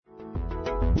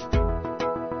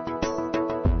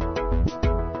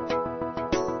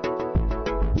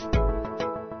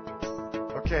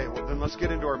Okay, well then let's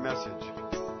get into our message.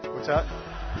 What's that?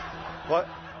 What?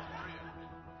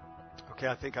 Okay,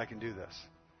 I think I can do this.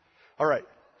 All right.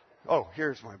 Oh,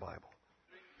 here's my Bible.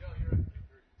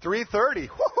 3:30.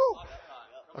 Woohoo!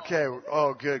 Okay.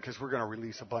 Oh, good, because we're going to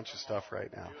release a bunch of stuff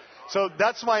right now. So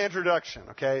that's my introduction.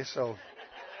 Okay, so.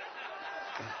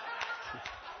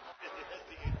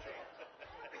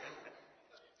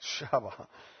 Shabbat.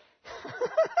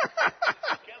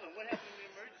 Kevin, what happened in the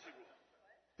emergency room?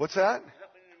 What's that? What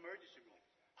happened in the emergency room?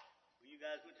 When you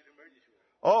guys went to the emergency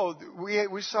room?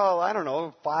 Oh, we saw, I don't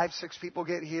know, 5-6 people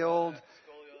get healed.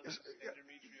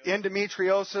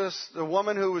 Endometriosis. The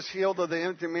woman who was healed of the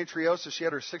endometriosis, she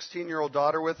had her 16-year-old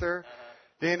daughter with her.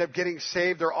 They end up getting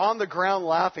saved. They're on the ground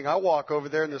laughing. I walk over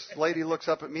there, and this lady looks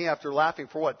up at me after laughing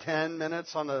for, 10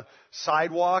 minutes on the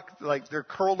sidewalk? Like, they're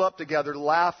curled up together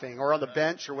laughing, or on the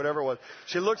bench, or whatever it was.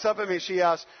 She looks up at me, and she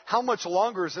asks, how much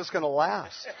longer is this going to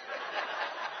last?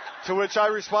 To which I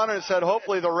responded and said,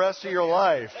 hopefully the rest of your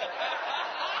life.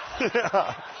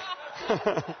 Yeah.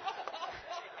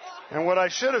 And what I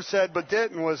should have said but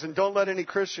didn't was, and don't let any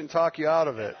Christian talk you out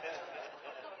of it.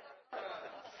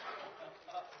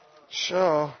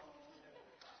 So,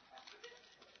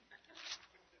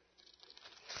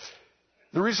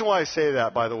 the reason why I say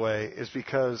that, by the way, is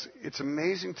because it's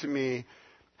amazing to me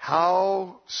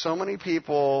how so many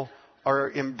people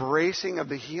are embracing of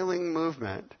the healing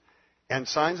movement and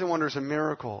signs and wonders and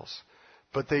miracles,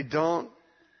 but they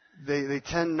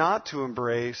tend not to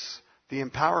embrace the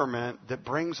empowerment that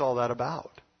brings all that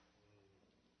about.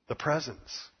 The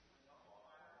presence.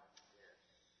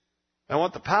 They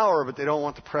want the power, but they don't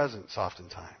want the presence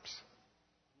oftentimes,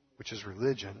 which is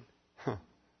religion.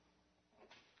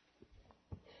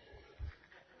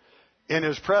 In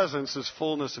His presence is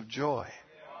fullness of joy.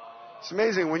 It's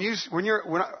amazing when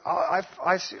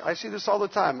I see this all the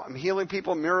time. I'm healing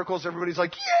people, miracles. Everybody's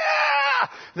like, yeah.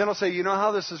 And then I'll say, you know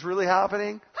how this is really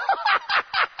happening?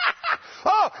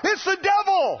 Oh, it's the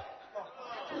devil.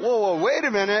 Whoa, wait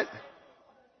a minute.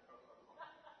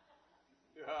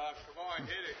 Come on,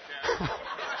 hit it, Kevin.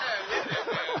 Hit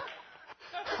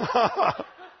it, man.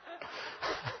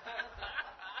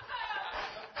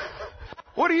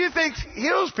 What do you think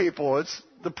heals people? It's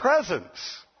the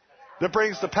presence that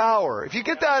brings the power. If you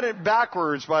get that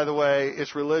backwards, by the way,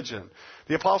 it's religion.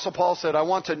 The Apostle Paul said, I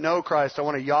want to know Christ. I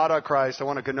want to yada Christ. I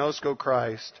want to gnosko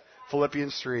Christ.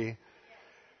 Philippians 3.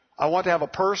 I want to have a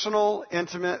personal,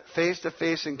 intimate,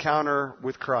 face-to-face encounter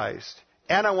with Christ.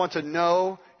 And I want to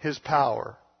know His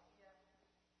power.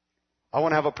 I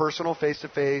want to have a personal,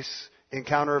 face-to-face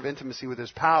encounter of intimacy with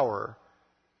His power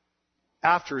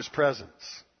after His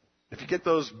presence. If you get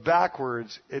those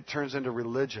backwards, it turns into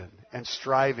religion and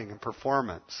striving and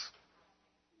performance.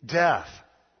 Death,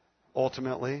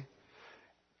 ultimately.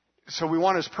 So we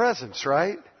want His presence,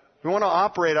 right? We want to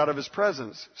operate out of His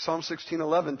presence. Psalm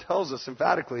 16:11 tells us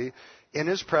emphatically, in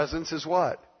His presence is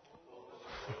what?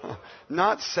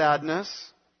 Not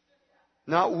sadness,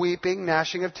 not weeping,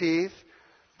 gnashing of teeth.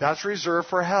 That's reserved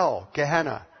for hell,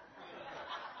 Gehenna.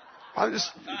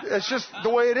 It's just the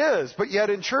way it is. But yet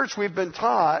in church we've been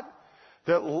taught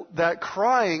that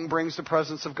crying brings the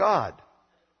presence of God.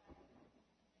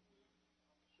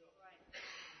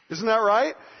 Isn't that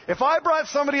right? If I brought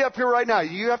somebody up here right now,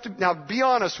 you have to, now be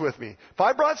honest with me. If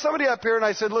I brought somebody up here and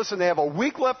I said, listen, they have a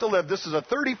week left to live. This is a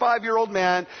 35-year-old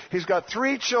man. He's got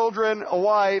 3 children, a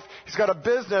wife. He's got a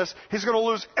business. He's going to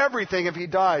lose everything if he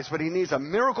dies, but he needs a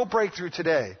miracle breakthrough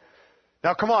today.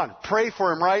 Now come on, pray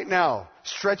for him right now.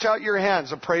 Stretch out your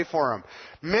hands and pray for him.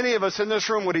 Many of us in this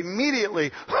room would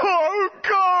immediately, oh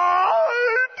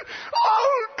God!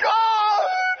 Oh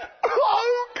God!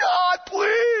 Oh God,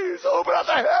 please open up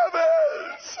the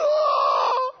heavens!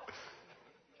 Oh.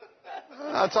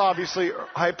 That's obviously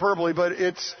hyperbole, but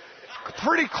it's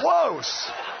pretty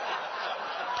close.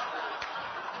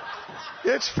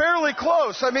 It's fairly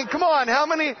close. I mean, come on, how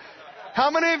many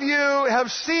of you have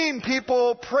seen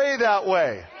people pray that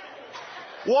way?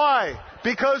 Why?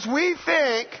 Because we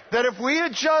think that if we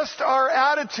adjust our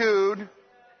attitude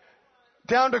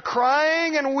down to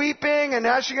crying and weeping and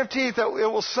gnashing of teeth, that it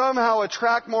will somehow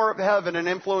attract more of heaven and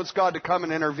influence God to come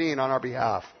and intervene on our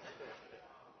behalf.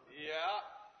 Yeah.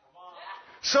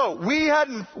 So we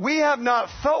have not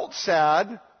felt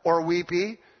sad or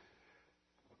weepy,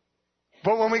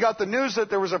 but when we got the news that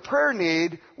there was a prayer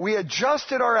need, we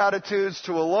adjusted our attitudes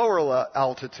to a lower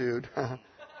altitude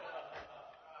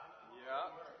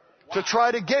to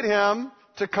try to get him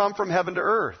to come from heaven to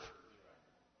earth.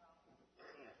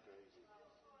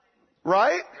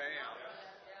 Right?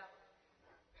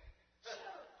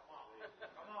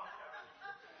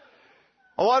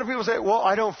 A lot of people say, well,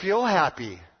 I don't feel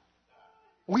happy.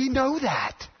 We know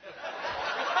that.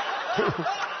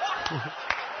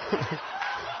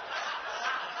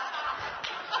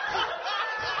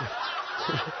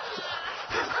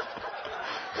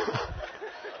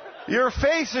 Your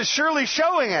face is surely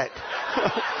showing it.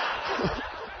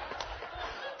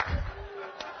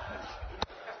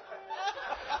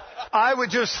 I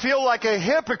would just feel like a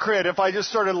hypocrite if I just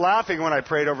started laughing when I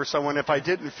prayed over someone if I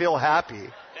didn't feel happy.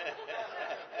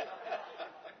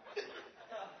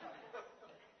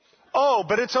 Oh,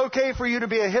 but it's okay for you to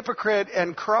be a hypocrite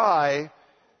and cry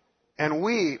and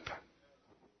weep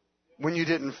when you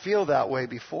didn't feel that way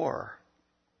before.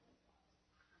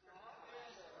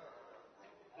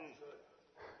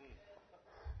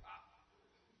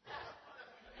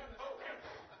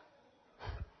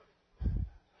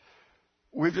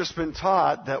 We've just been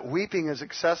taught that weeping is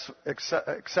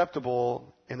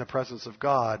acceptable in the presence of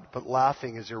God, but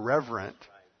laughing is irreverent,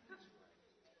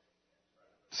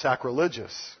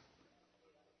 sacrilegious.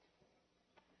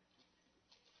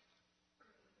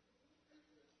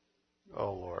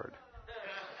 Oh, Lord.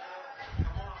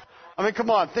 I mean, come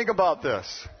on, think about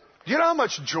this. Do you know how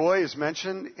much joy is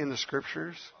mentioned in the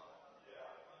Scriptures?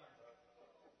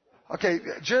 Okay,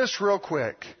 just real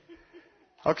quick.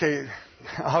 Okay,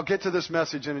 I'll get to this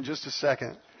message in just a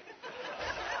second.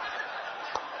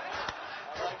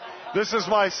 This is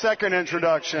my second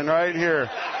introduction right here.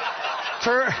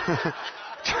 Turn.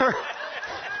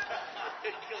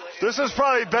 This is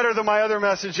probably better than my other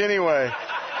message anyway.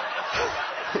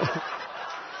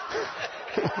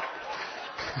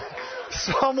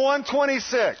 Psalm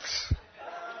 126.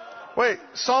 Wait,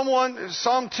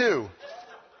 Psalm 2.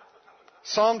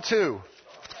 Psalm 2.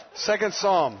 Second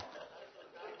Psalm.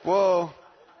 Whoa.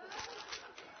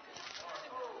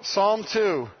 Psalm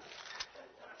 2.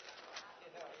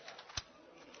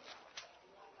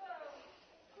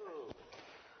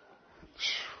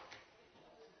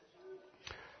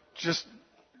 Just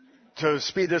to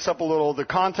speed this up a little, the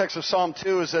context of Psalm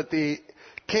 2 is that the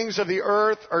kings of the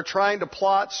earth are trying to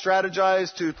plot,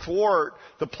 strategize to thwart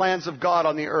the plans of God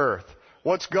on the earth.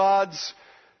 What's God's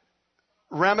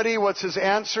remedy? What's His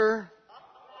answer?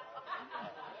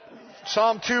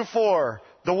 Psalm 2:4.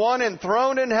 The one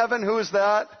enthroned in heaven, who is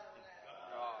that?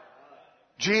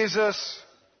 Jesus,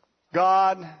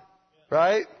 God,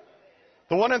 right?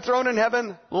 The one enthroned in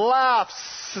heaven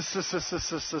laughs.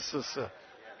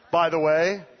 By the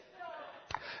way.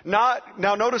 Now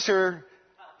notice here,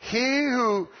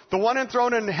 the one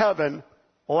enthroned in heaven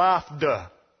laughed.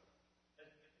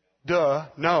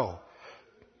 No.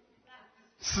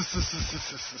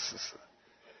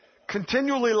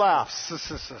 Continually laughs.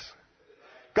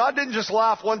 God didn't just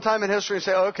laugh one time in history and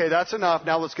say, okay, that's enough,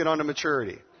 now let's get on to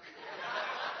maturity.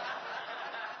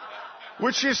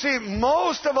 Which you see,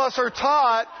 most of us are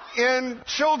taught in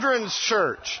children's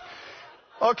church.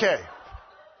 Okay.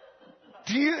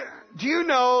 Do you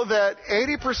know that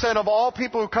 80% of all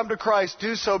people who come to Christ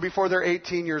do so before they're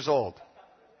 18 years old?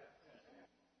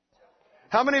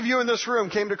 How many of you in this room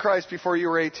came to Christ before you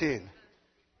were 18?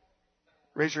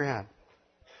 Raise your hand.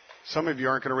 Some of you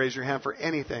aren't going to raise your hand for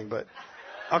anything, but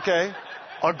okay.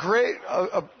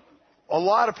 A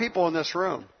lot of people in this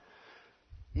room.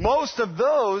 Most of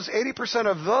those, 80%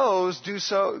 of those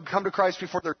come to Christ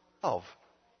before they're 12.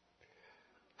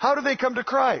 How do they come to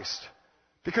Christ?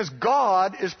 Because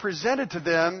God is presented to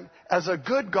them as a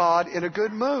good God in a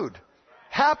good mood.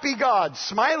 Happy God,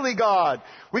 smiley God.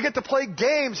 We get to play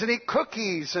games and eat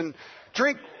cookies and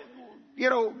drink,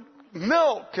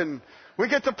 milk, and we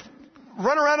get to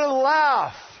run around and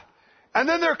laugh. And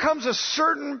then there comes a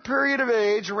certain period of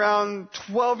age, around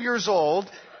 12 years old,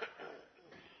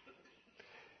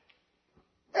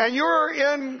 and you're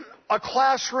in a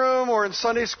classroom or in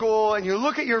Sunday school, and you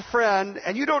look at your friend,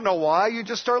 and you don't know why, you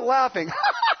just start laughing.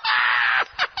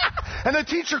 And the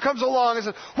teacher comes along and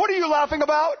says, "What are you laughing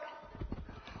about?"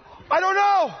 "I don't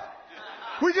know.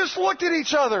 We just looked at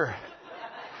each other."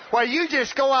 "Well, you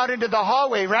just go out into the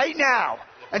hallway right now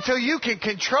until you can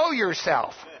control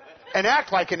yourself and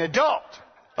act like an adult,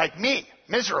 like me,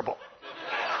 miserable."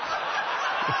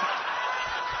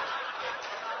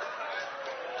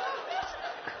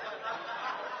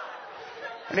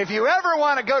 "And if you ever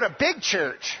want to go to big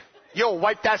church, you'll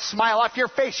wipe that smile off your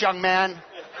face, young man."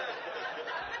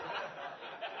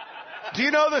 Do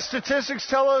you know the statistics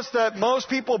tell us that most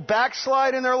people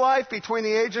backslide in their life between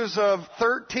the ages of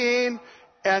 13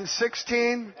 and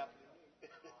 16?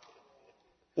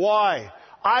 Why?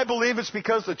 I believe it's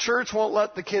because the church won't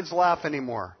let the kids laugh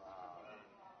anymore.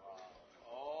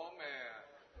 Oh,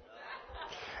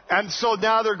 man. And so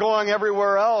now they're going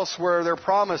everywhere else where they're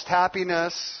promised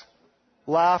happiness,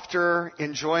 laughter,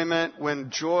 enjoyment, when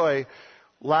joy,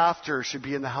 laughter should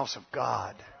be in the house of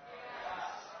God.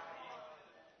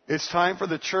 It's time for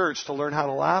the church to learn how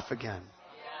to laugh again.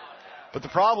 But the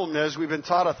problem is we've been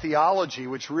taught a theology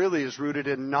which really is rooted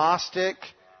in Gnostic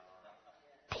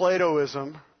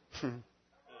Platoism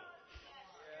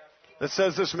that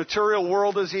says this material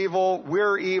world is evil,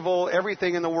 we're evil,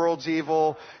 everything in the world's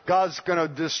evil. God's going to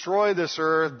destroy this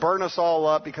earth, burn us all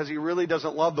up because he really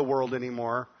doesn't love the world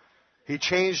anymore. He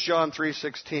changed John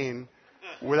 3:16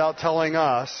 without telling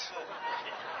us.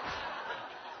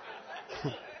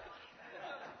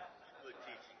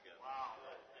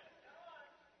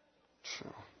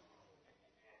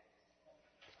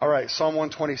 All right, Psalm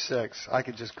 126. I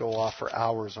could just go off for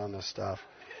hours on this stuff.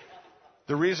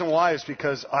 The reason why is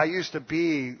because I used to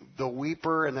be the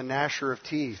weeper and the gnasher of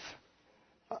teeth.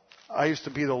 I used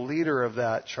to be the leader of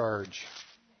that charge.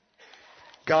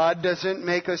 God doesn't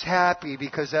make us happy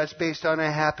because that's based on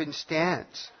a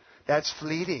happenstance. That's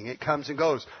fleeting. It comes and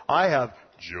goes. I have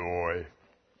joy.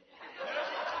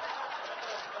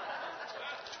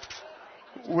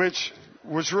 Which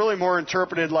was really more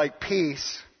interpreted like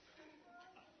peace.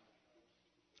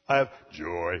 I have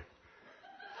joy.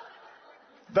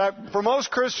 But for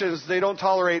most Christians, they don't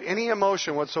tolerate any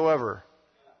emotion whatsoever.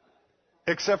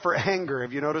 Except for anger.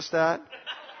 Have you noticed that?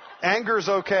 Anger's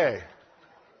okay.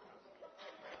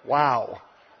 Wow.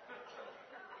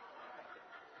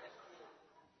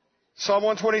 Psalm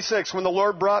 126, when the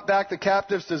Lord brought back the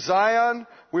captives to Zion,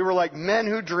 we were like men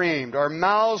who dreamed. Our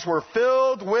mouths were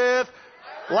filled with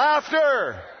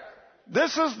laughter.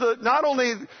 This is not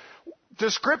only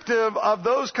descriptive of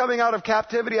those coming out of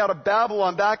captivity, out of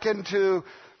Babylon, back into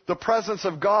the presence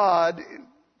of God,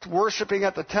 worshiping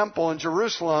at the temple in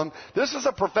Jerusalem. This is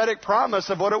a prophetic promise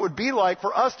of what it would be like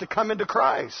for us to come into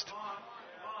Christ.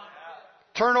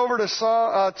 Turn over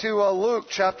to Luke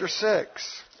chapter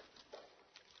 6.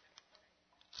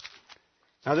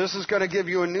 Now this is going to give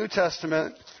you a New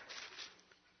Testament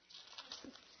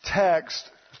text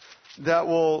that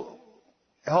will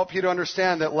help you to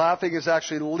understand that laughing is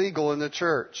actually legal in the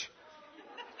church.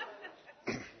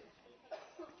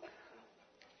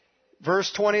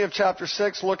 Verse 20 of chapter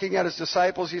 6, looking at his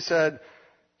disciples, he said,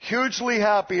 hugely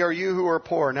happy are you who are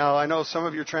poor. Now, I know some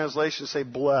of your translations say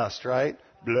blessed, right?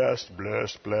 Blessed,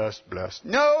 blessed, blessed, blessed.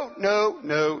 No.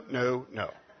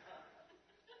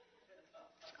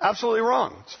 Absolutely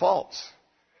wrong. It's false.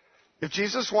 If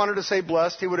Jesus wanted to say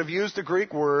blessed, he would have used the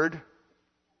Greek word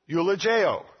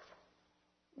eulogeo,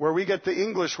 where we get the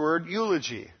English word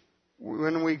eulogy.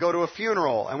 When we go to a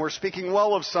funeral and we're speaking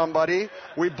well of somebody,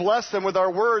 we bless them with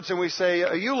our words and we say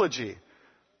a eulogy.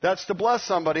 That's to bless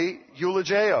somebody,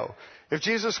 eulogeo. If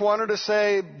Jesus wanted to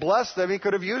say bless them, he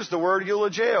could have used the word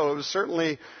eulogeo. It was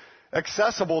certainly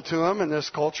accessible to him in this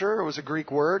culture. It was a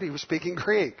Greek word. He was speaking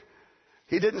Greek.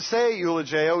 He didn't say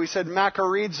eulogeo. He said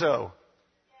makarizo,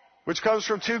 which comes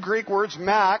from two Greek words,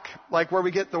 mac, like where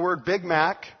we get the word Big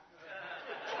Mac.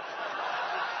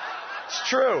 It's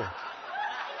true.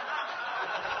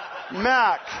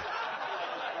 Mac,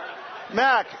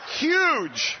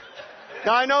 huge.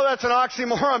 Now I know that's an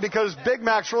oxymoron because Big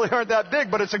Macs really aren't that big,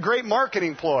 but it's a great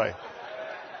marketing ploy.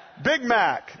 Big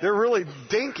Mac, they're really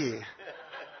dinky.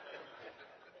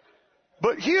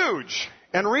 But huge.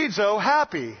 And rizo,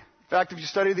 happy. In fact, if you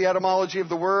study the etymology of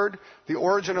the word, the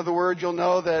origin of the word, you'll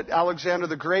know that Alexander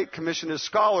the Great commissioned his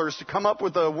scholars to come up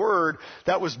with a word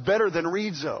that was better than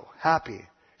rizo, happy.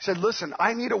 He said, listen,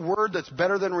 I need a word that's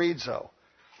better than rizo.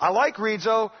 I like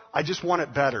rizo, I just want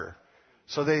it better.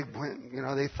 So they went,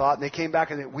 they thought, and they came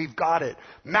back and we've got it.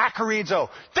 Macarizo.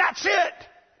 That's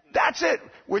it!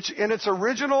 Which in its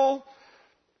original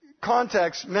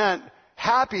context meant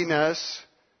happiness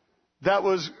that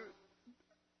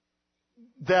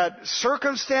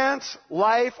circumstance,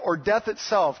 life, or death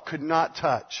itself could not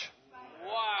touch.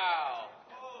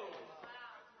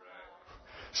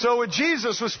 So when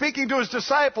Jesus was speaking to his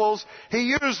disciples,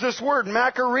 he used this word,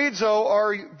 makarizo,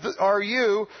 are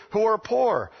you who are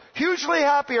poor. Hugely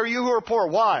happy are you who are poor.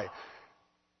 Why?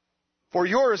 For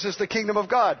yours is the kingdom of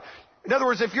God. In other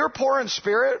words, if you're poor in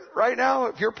spirit right now,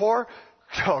 if you're poor,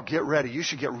 get ready. You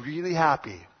should get really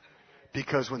happy.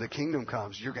 Because when the kingdom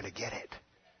comes, you're going to get it.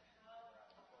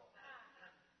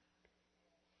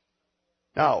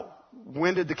 Now,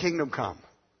 when did the kingdom come?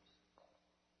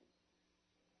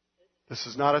 This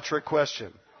is not a trick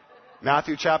question.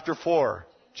 Matthew chapter 4.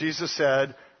 Jesus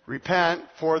said, repent,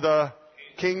 for the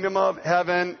kingdom of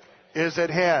heaven is at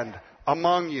hand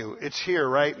among you. It's here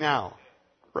right now.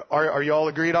 Are you all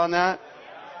agreed on that?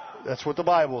 That's what the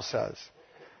Bible says.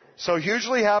 So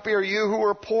hugely happy are you who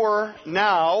are poor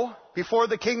now, before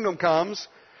the kingdom comes,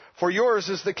 For yours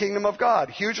is the kingdom of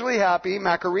God. Hugely happy,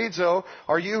 makarizo,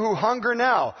 are you who hunger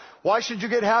now. Why should you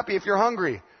get happy if you're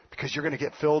hungry? Because you're going to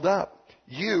get filled up.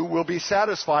 You will be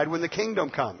satisfied when the kingdom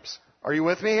comes. Are you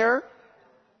with me here?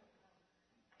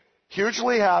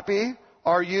 Hugely happy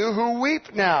are you who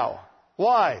weep now.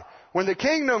 Why? When the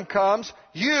kingdom comes,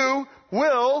 you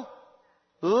will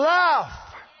laugh.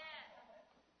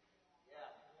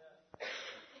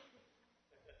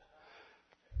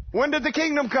 When did the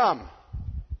kingdom come?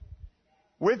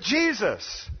 With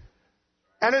Jesus.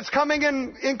 And it's coming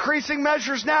in increasing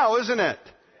measures now, isn't it?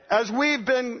 As we've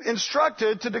been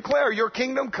instructed to declare, your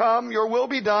kingdom come, your will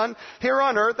be done here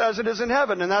on earth as it is in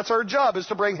heaven. And that's our job, is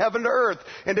to bring heaven to earth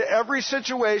into every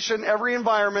situation, every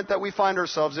environment that we find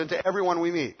ourselves in, to everyone we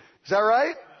meet. Is that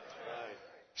right?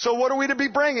 So what are we to be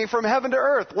bringing from heaven to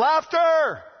earth?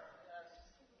 Laughter!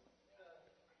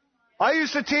 I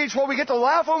used to teach, well, we get to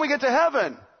laugh when we get to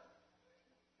heaven.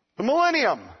 The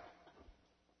millennium.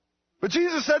 But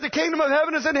Jesus said the kingdom of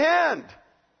heaven is at hand.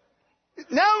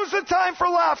 Now is the time for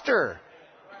laughter.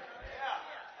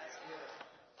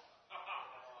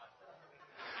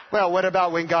 Well, what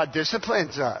about when God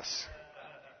disciplines us?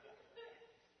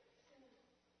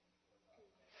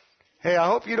 Hey, I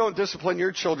hope you don't discipline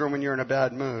your children when you're in a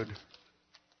bad mood.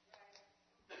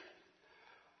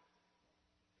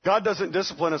 God doesn't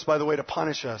discipline us, by the way, to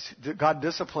punish us. God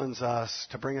disciplines us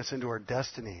to bring us into our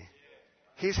destiny.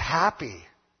 He's happy.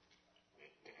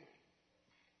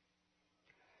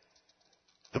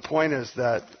 The point is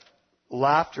that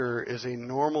laughter is a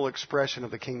normal expression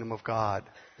of the kingdom of God.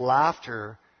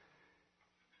 Laughter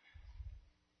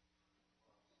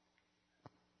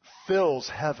fills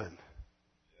heaven.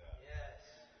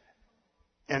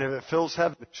 And if it fills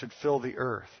heaven, it should fill the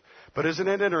earth. But isn't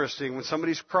it interesting when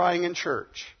somebody's crying in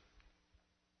church?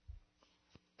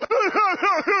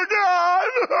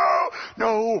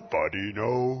 Nobody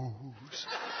knows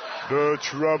the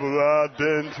trouble I've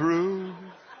been through.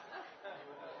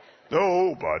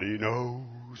 Nobody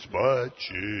knows but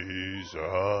Jesus.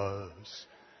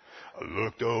 I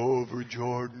looked over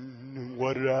Jordan, and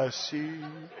what did I see?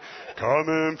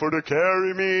 Coming for to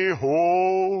carry me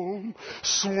home.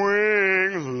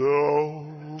 Swing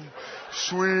low,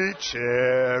 sweet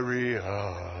chariot,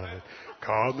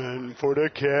 coming for to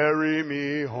carry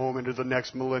me home into the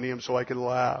next millennium so I can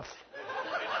laugh.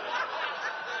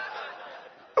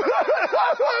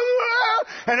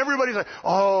 And everybody's like,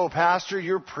 oh, Pastor,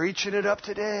 you're preaching it up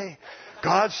today.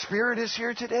 God's Spirit is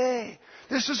here today.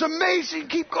 This is amazing.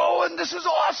 Keep going. This is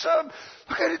awesome.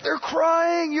 Look at it. They're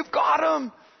crying. You've got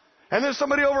them. And then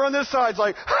somebody over on this side's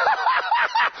like,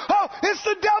 oh, it's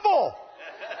the devil.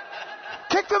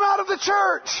 Kick them out of the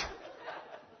church.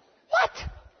 What?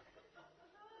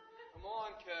 Come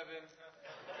on, Kevin.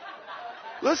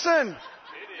 Listen,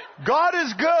 God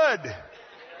is good.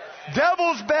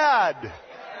 Devil's bad.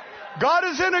 God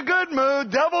is in a good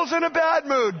mood. Devil's in a bad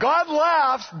mood. God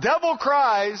laughs. Devil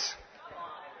cries.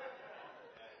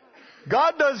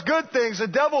 God does good things. The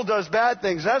devil does bad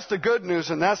things. That's the good news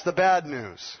and that's the bad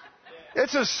news.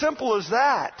 It's as simple as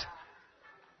that.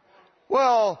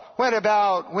 Well, what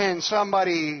about when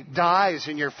somebody dies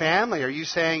in your family? Are you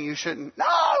saying you shouldn't?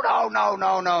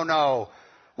 No.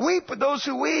 Weep with those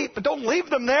who weep, but don't leave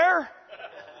them there.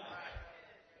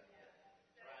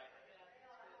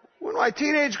 When my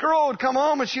teenage girl would come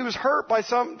home and she was hurt by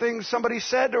something somebody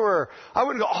said to her, I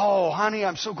wouldn't go, oh, honey,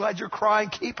 I'm so glad you're crying.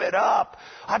 Keep it up.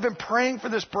 I've been praying for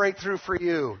this breakthrough for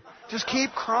you. Just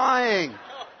keep crying.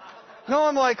 No,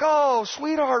 I'm like, oh,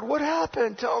 sweetheart, what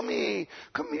happened? Tell me.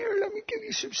 Come here. Let me give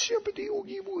you some sympathy.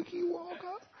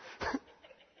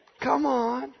 Come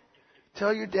on.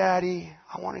 Tell your daddy.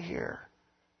 I want to hear.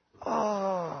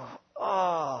 Oh,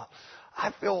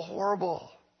 I feel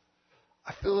horrible.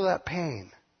 I feel that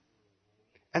pain.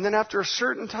 And then after a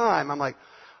certain time, I'm like,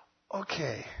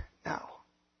 okay, now,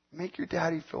 make your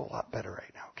daddy feel a lot better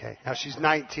right now, okay? Now, she's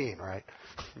 19, right?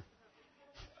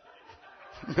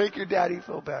 Make your daddy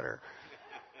feel better.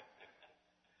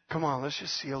 Come on, let's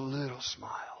just see a little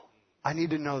smile. I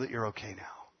need to know that you're okay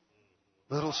now.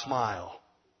 Little smile.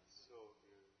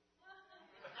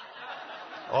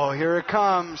 Oh, here it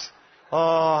comes. Oh,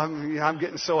 I'm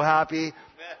getting so happy.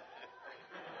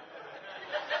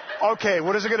 Okay,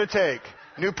 what is it going to take?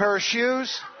 New pair of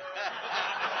shoes?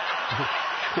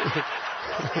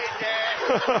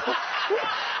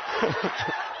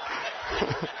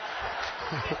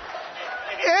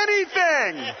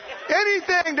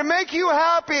 Anything to make you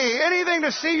happy, anything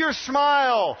to see your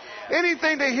smile,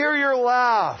 anything to hear your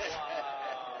laugh.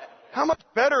 How much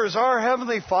better is our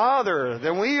Heavenly Father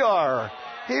than we are?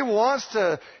 He wants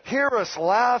to hear us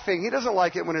laughing. He doesn't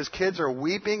like it when his kids are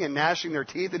weeping and gnashing their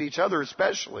teeth at each other,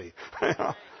 especially.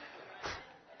 That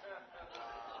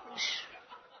is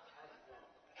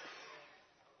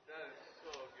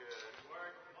so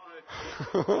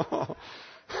good.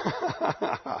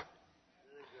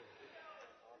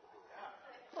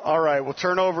 All right, we'll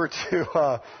turn over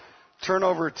to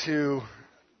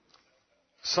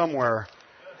somewhere.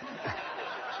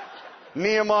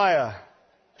 Nehemiah,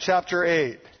 chapter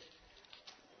 8.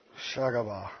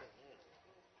 Shagaba.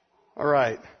 All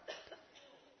right.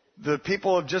 The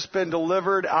people have just been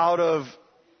delivered out of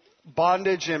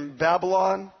bondage in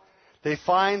Babylon. They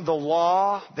find the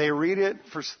law. They read it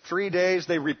for 3 days.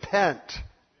 They repent.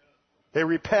 They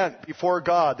repent before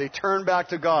God. They turn back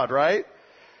to God, right?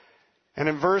 And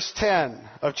in verse 10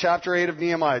 of chapter 8 of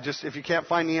Nehemiah, just if you can't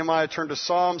find Nehemiah, turn to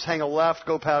Psalms, hang a left,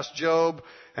 go past Job,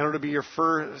 and it'll be your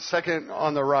second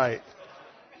on the right.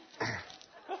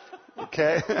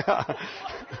 Okay?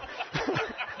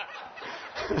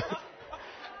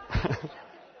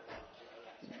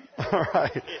 All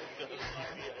right.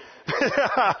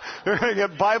 Yeah, they're going to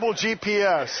get Bible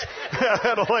GPS.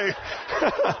 That'll like...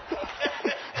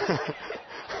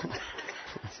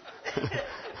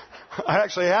 I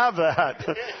actually have that.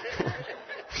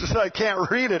 It's just I can't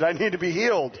read it. I need to be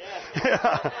healed.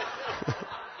 Yeah.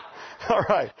 All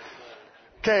right.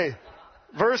 Okay.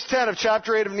 Verse 10 of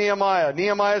chapter 8 of Nehemiah.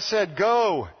 Nehemiah said,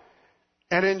 "Go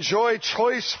and enjoy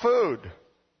choice food."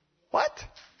 What?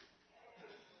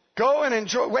 Go and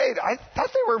enjoy. Wait, I thought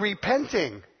they were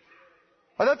repenting.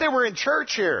 I thought they were in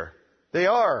church here. They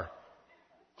are.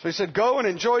 So he said, "Go and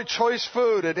enjoy choice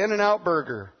food at In-N-Out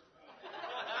Burger."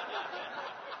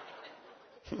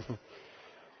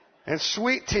 And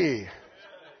sweet tea.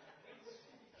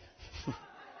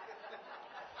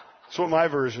 That's what my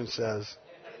version says.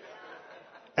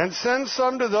 And send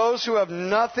some to those who have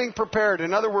nothing prepared.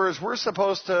 In other words, we're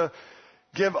supposed to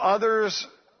give others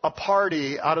a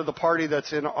party out of the party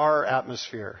that's in our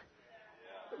atmosphere.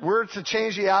 We're to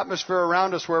change the atmosphere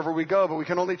around us wherever we go, but we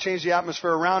can only change the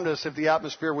atmosphere around us if the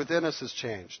atmosphere within us has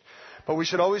changed. But we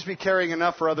should always be carrying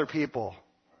enough for other people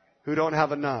who don't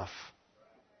have enough.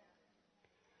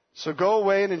 So go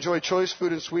away and enjoy choice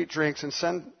food and sweet drinks, and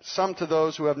send some to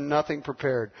those who have nothing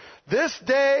prepared. This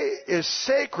day is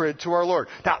sacred to our Lord.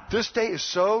 Now, this day is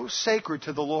so sacred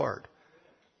to the Lord.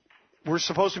 We're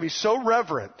supposed to be so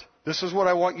reverent. This is what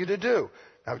I want you to do.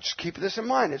 Now, just keep this in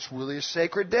mind. It's really a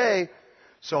sacred day.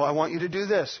 So I want you to do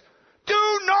this.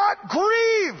 Do not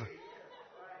grieve.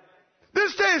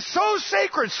 This day is so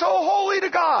sacred, so holy to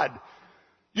God.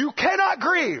 You cannot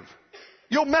grieve.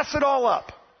 You'll mess it all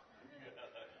up.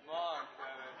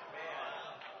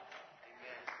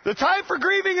 The time for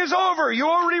grieving is over. You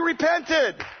already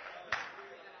repented.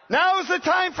 Now is the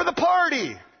time for the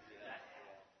party.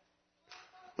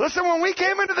 Listen, when we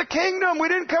came into the kingdom, we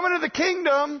didn't come into the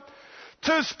kingdom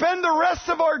to spend the rest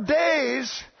of our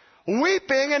days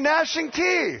weeping and gnashing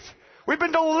teeth. We've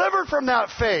been delivered from that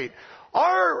fate.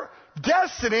 Our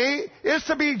destiny is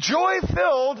to be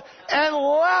joy-filled and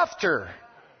laughter.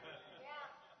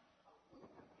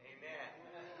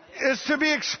 Is to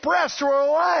be expressed through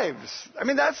our lives. I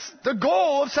mean, that's the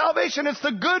goal of salvation. It's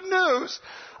the good news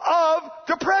of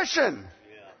depression.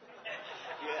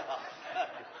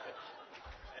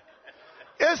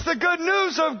 It's the good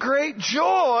news of great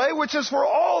joy, which is for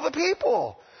all the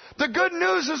people. The good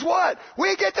news is what?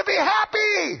 We get to be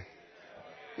happy.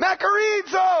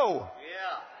 Macarizo.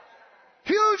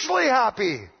 Hugely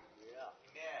happy.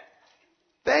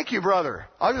 Thank you, brother.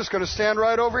 I'm just going to stand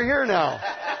right over here now.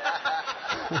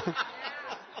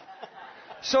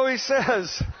 So he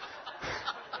says,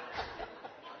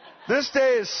 this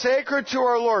day is sacred to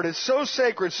our Lord. It's so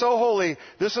sacred, so holy.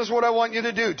 This is what I want you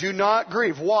to do. Do not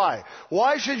grieve. Why?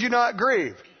 Why should you not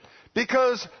grieve?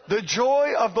 Because the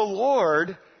joy of the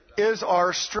Lord is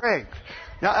our strength.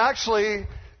 Now, actually,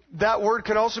 that word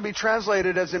can also be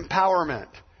translated as empowerment.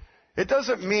 It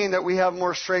doesn't mean that we have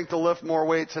more strength to lift more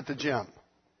weights at the gym.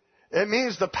 It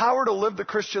means the power to live the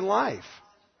Christian life,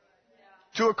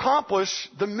 to accomplish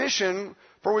the mission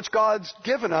for which God's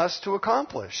given us to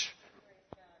accomplish.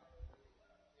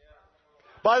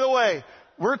 By the way,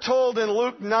 we're told in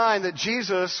Luke 9 that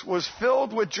Jesus was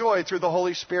filled with joy through the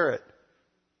Holy Spirit.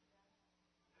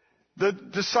 The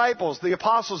disciples, the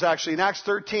apostles actually, in Acts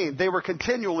 13, they were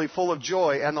continually full of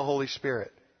joy and the Holy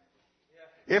Spirit.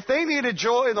 If they needed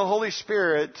joy in the Holy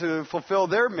Spirit to fulfill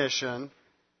their mission,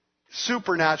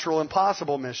 supernatural,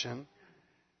 impossible mission,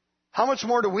 how much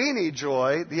more do we need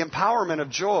joy, the empowerment of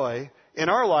joy in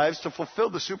our lives to fulfill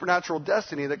the supernatural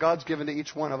destiny that God's given to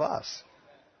each one of us?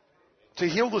 To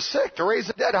heal the sick, to raise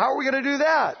the dead. How are we going to do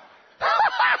that?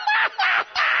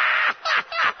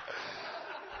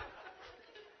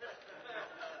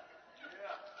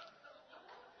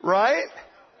 Right?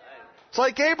 It's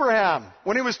like Abraham.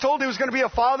 When he was told he was going to be a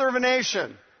father of a nation,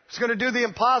 he was going to do the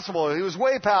impossible. He was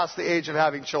way past the age of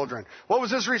having children. What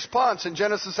was his response in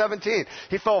Genesis 17?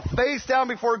 He fell face down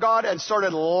before God and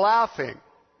started laughing.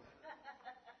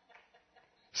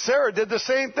 Sarah did the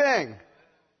same thing.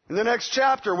 In the next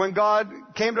chapter, when God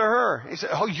came to her, he said,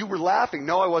 "Oh, you were laughing."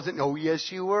 "No, I wasn't." "Oh,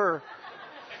 yes, you were."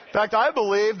 In fact, I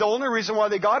believe the only reason why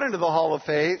they got into the Hall of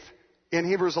Faith in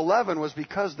Hebrews 11 was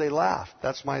because they laughed.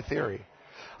 That's my theory.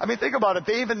 I mean, think about it.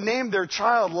 They even named their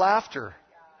child Laughter.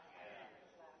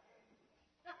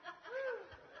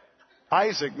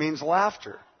 Isaac means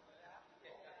laughter.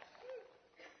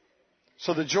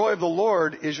 So the joy of the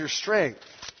Lord is your strength.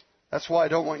 That's why I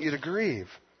don't want you to grieve.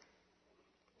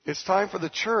 It's time for the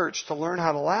church to learn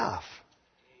how to laugh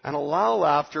and allow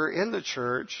laughter in the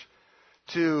church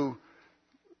to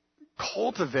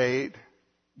cultivate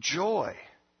joy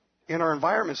in our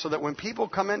environment so that when people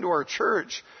come into our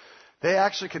church, they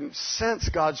actually can sense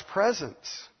God's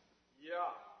presence. Yeah,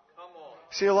 come on.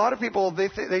 See, a lot of people,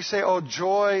 they say, oh,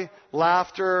 joy,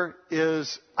 laughter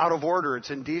is out of order. It's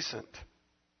indecent.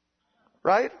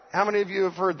 Right? How many of you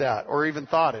have heard that or even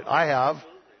thought it? I have.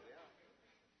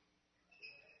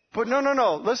 But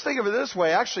no. Let's think of it this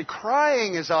way. Actually,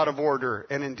 crying is out of order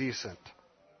and indecent.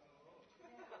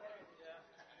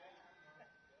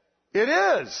 It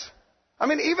is. I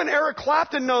mean, even Eric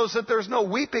Clapton knows that there's no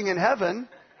weeping in heaven.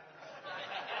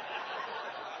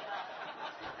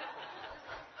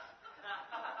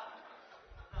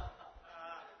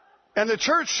 And the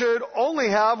church should only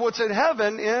have what's in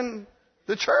heaven in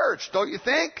the church, don't you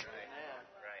think?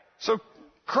 So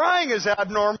crying is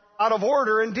abnormal, out of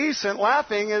order, indecent.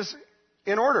 Laughing is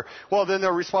in order. Well, then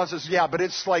the response is, yeah, but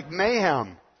it's like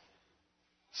mayhem.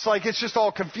 It's like it's just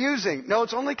all confusing. No,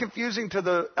 it's only confusing to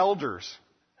the elders.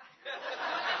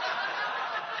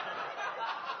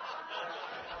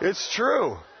 It's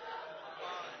true.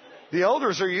 The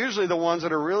elders are usually the ones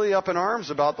that are really up in arms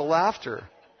about the laughter.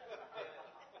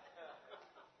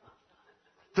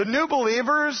 The new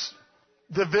believers,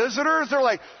 the visitors, they're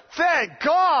like, thank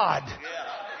God!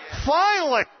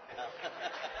 Finally!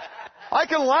 I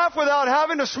can laugh without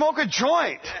having to smoke a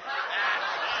joint.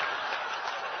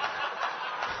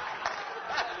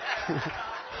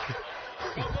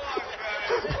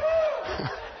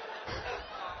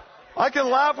 I can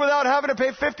laugh without having to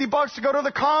pay $50 to go to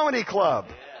the comedy club.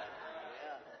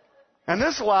 And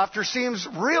this laughter seems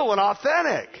real and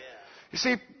authentic. You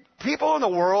see, people in the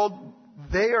world,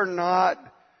 they are not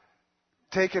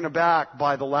taken aback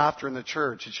by the laughter in the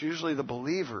church. It's usually the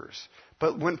believers.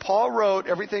 But when Paul wrote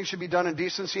everything should be done in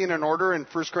decency and in order in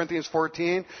 1 Corinthians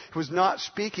 14, he was not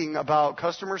speaking about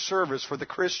customer service for the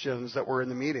Christians that were in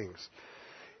the meetings.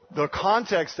 The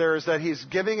context there is that he's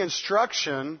giving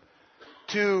instruction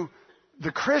to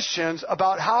the Christians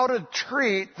about how to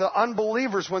treat the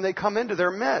unbelievers when they come into their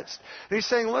midst. And he's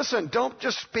saying, listen, don't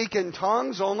just speak in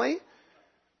tongues only.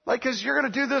 Because you're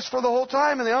going to do this for the whole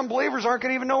time, and the unbelievers aren't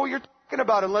going to even know what you're talking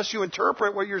about unless you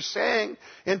interpret what you're saying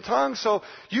in tongues. So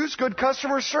use good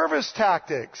customer service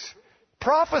tactics.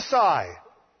 Prophesy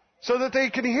so that they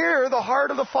can hear the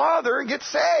heart of the Father and get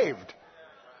saved.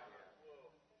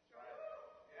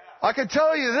 I can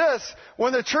tell you this,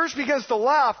 when the church begins to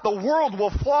laugh, the world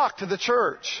will flock to the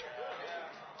church.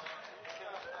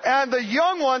 And the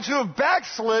young ones who have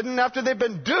backslidden after they've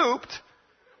been duped,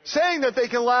 saying that they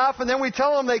can laugh, and then we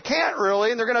tell them they can't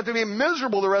really, and they're going to have to be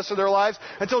miserable the rest of their lives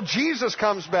until Jesus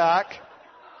comes back.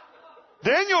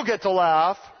 Then you'll get to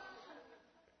laugh.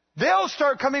 They'll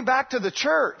start coming back to the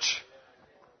church.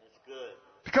 That's good.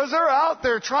 Because they're out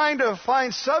there trying to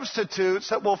find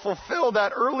substitutes that will fulfill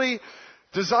that early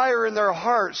desire in their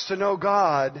hearts to know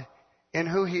God and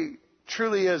who He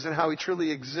truly is and how He truly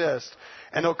exists.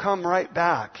 And they'll come right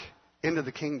back into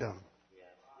the kingdom.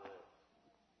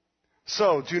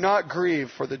 So, do not grieve,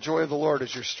 for the joy of the Lord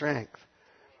is your strength.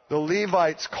 The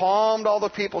Levites calmed all the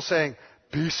people, saying,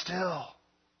 be still.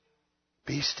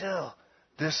 Be still.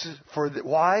 This is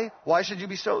why? Why should you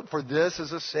be still? For this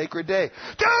is a sacred day.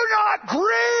 Do not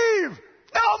grieve!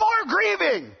 No more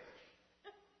grieving!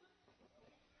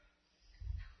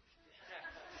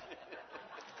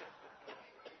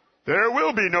 There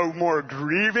will be no more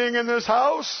grieving in this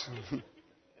house.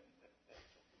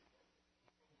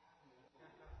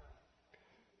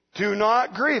 Do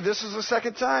not grieve. This is the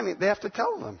second time they have to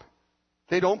tell them.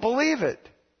 They don't believe it.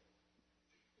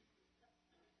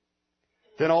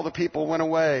 Then all the people went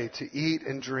away to eat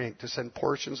and drink, to send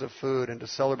portions of food, and to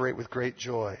celebrate with great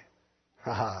joy.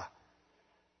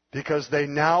 Because they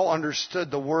now understood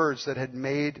the words that had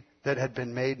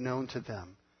been made known to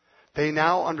them. They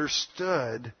now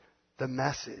understood the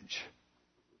message.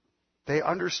 They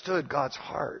understood God's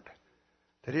heart.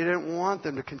 That He didn't want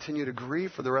them to continue to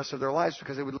grieve for the rest of their lives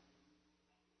because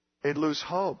they'd lose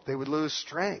hope. They would lose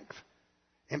strength,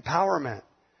 empowerment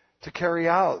to carry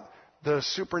out the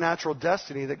supernatural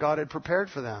destiny that God had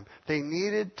prepared for them. They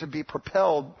needed to be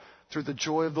propelled through the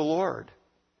joy of the Lord.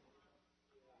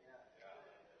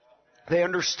 They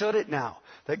understood it now,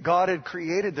 that God had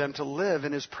created them to live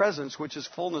in His presence, which is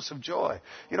fullness of joy.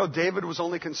 You know, David was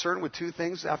only concerned with two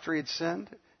things after he had sinned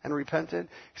and repented.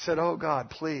 He said, oh God,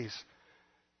 please,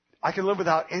 I can live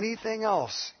without anything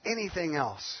else,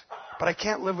 but I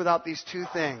can't live without these two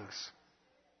things.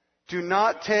 Do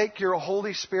not take your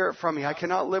Holy Spirit from me. I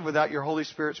cannot live without your Holy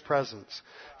Spirit's presence.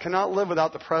 Cannot live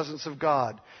without the presence of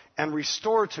God. And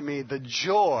restore to me the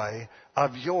joy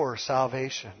of your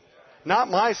salvation. Not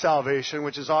my salvation,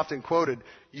 which is often quoted,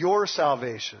 your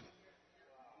salvation.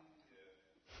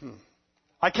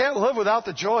 I can't live without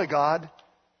the joy, God.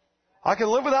 I can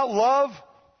live without love.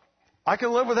 I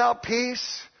can live without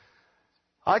peace.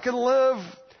 I can live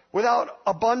without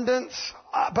abundance,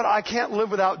 but I can't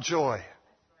live without joy.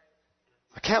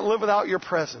 I can't live without your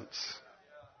presence.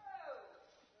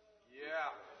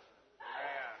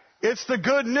 It's the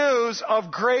good news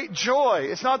of great joy.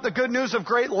 It's not the good news of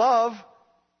great love.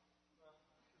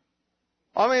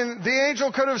 I mean, the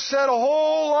angel could have said a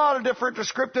whole lot of different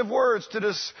descriptive words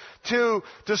to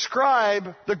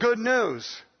describe the good news.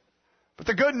 But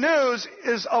the good news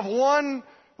is of one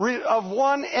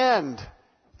end,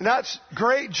 and that's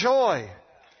great joy.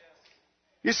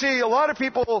 You see, a lot of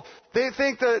people, they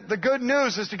think that the good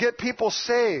news is to get people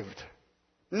saved.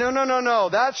 No.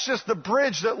 That's just the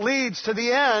bridge that leads to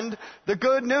the end, the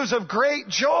good news of great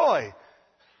joy.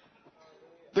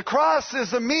 The cross is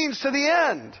the means to the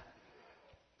end.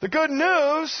 The good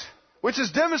news, which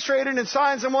is demonstrated in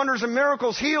signs and wonders and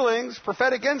miracles, healings,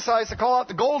 prophetic insights to call out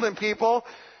the golden people,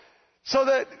 so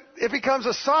that it becomes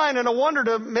a sign and a wonder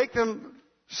to make them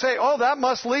say, oh, that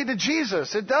must lead to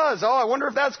Jesus. It does. Oh, I wonder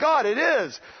if that's God. It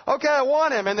is. Okay, I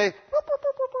want Him. And they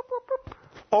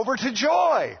over to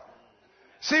joy.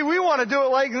 See, we want to do it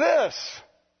like this.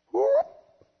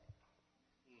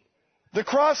 The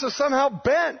cross is somehow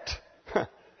bent.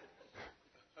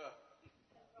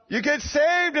 You get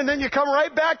saved and then you come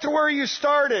right back to where you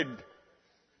started.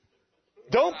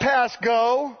 Don't pass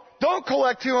go. Don't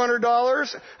collect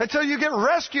 $200 until you get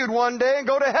rescued one day and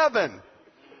go to heaven.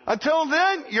 Until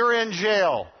then, you're in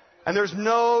jail. And there's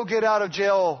no get out of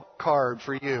jail card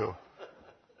for you. Wow,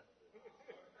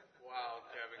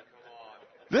 Kevin, come on.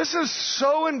 This is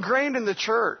so ingrained in the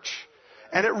church.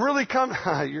 And it really comes...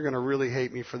 You're going to really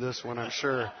hate me for this one, I'm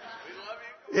sure.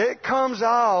 It comes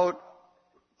out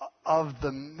of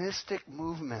the mystic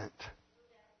movement,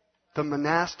 the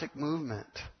monastic movement,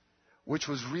 which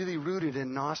was really rooted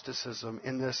in Gnosticism,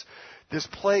 in this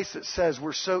place that says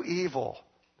we're so evil.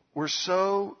 We're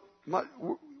sinners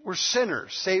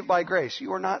saved by grace.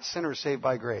 You are not sinners saved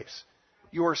by grace.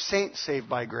 You are saints saved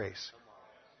by grace.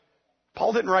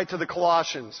 Paul didn't write to the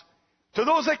Colossians, to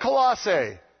those at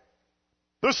Colossae,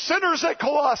 the sinners at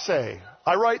Colossae,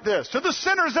 I write this. To the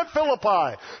sinners at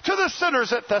Philippi, to the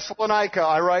sinners at Thessalonica,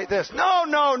 I write this.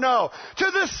 No.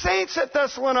 To the saints at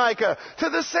Thessalonica, to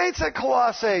the saints at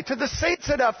Colossae, to the saints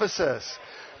at Ephesus.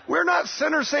 We're not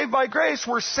sinners saved by grace,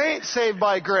 we're saints saved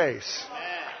by grace.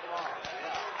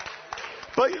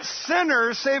 But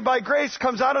sinners saved by grace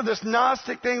comes out of this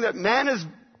Gnostic thing that man is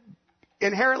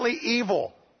inherently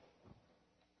evil.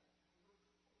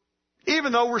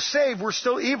 Even though we're saved, we're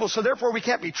still evil, so therefore we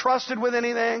can't be trusted with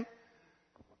anything.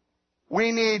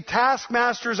 We need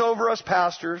taskmasters over us,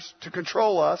 pastors, to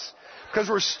control us, because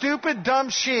we're stupid, dumb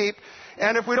sheep,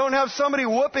 and if we don't have somebody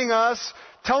whooping us,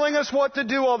 telling us what to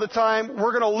do all the time,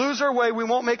 we're going to lose our way. We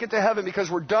won't make it to heaven because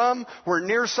we're dumb, we're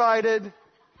nearsighted.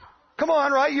 Come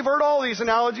on, right? You've heard all these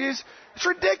analogies. It's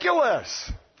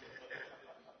ridiculous.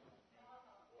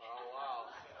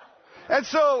 And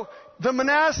so the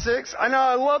monastics, I know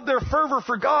I love their fervor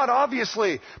for God,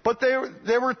 obviously, but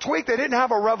they were tweaked. They didn't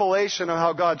have a revelation of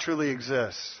how God truly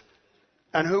exists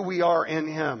and who we are in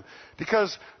Him.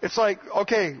 Because it's like,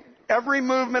 okay, every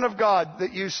movement of God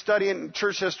that you study in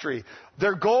church history,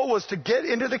 their goal was to get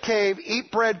into the cave,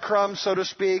 eat breadcrumbs, so to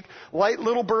speak, light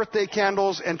little birthday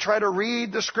candles, and try to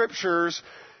read the scriptures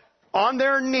on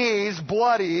their knees,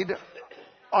 bloodied,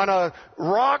 on a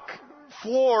rock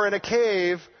floor in a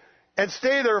cave, and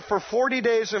stay there for 40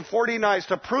 days and 40 nights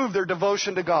to prove their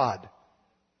devotion to God.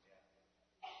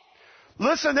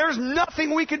 Listen, there's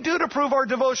nothing we can do to prove our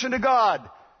devotion to God.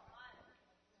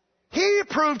 He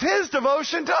proved His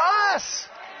devotion to us,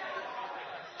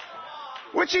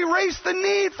 which erased the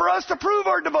need for us to prove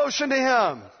our devotion to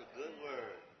Him.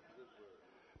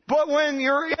 But when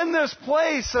you're in this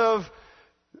place of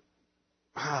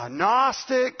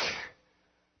Gnostic,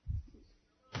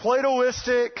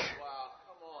 Platoistic,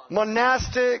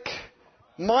 monastic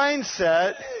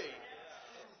mindset,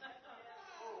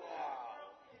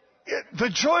 the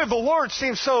joy of the Lord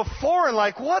seems so foreign.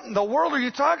 Like, what in the world are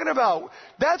you talking about?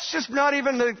 That's just not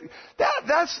even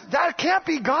that can't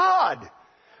be God.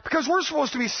 Because we're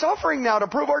supposed to be suffering now to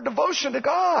prove our devotion to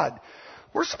God.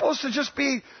 We're supposed to just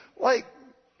be like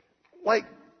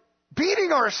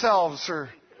beating ourselves or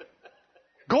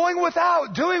going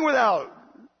without, doing without,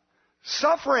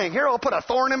 suffering. Here, I'll put a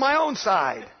thorn in my own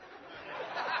side.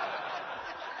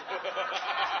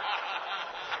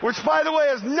 Which, by the way,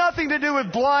 has nothing to do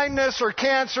with blindness or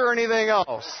cancer or anything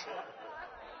else.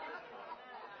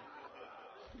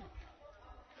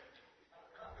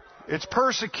 It's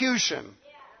persecution.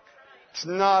 It's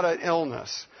not an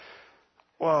illness.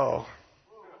 Whoa.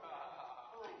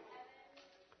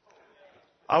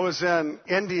 I was in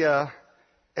India,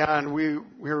 and we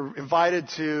were invited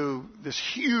to this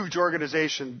huge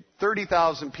organization,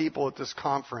 30,000 people at this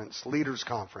conference, leaders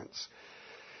conference.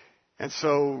 And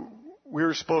so we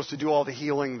were supposed to do all the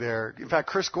healing there. In fact,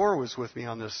 Chris Gore was with me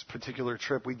on this particular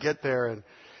trip. We get there, and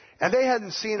they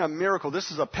hadn't seen a miracle.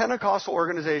 This is a Pentecostal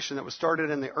organization that was started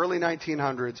in the early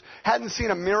 1900s. Hadn't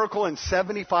seen a miracle in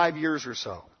 75 years or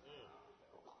so.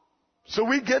 So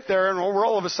we get there, and we're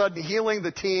all of a sudden healing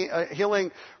the team.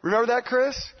 Remember that,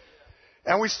 Chris?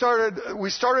 And we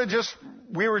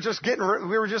were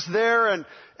just there, and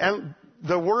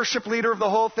the worship leader of the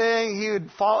whole thing, he'd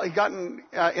gotten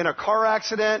in a car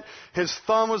accident. His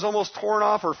thumb was almost torn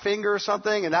off, or finger or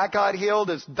something, and that got healed.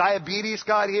 His diabetes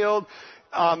got healed.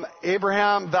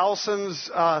 Abraham Valson's,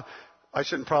 I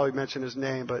shouldn't probably mention his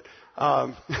name, but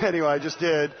anyway, I just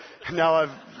did. Now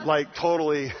I've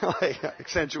totally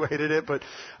accentuated it, but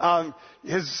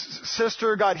his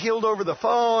sister got healed over the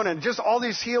phone, and just all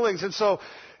these healings. And so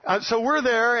we're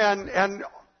there, and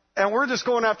we're just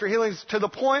going after healings to the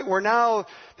point where now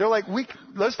they're like,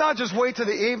 let's not just wait to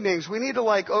the evenings. We need to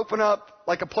open up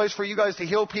a place for you guys to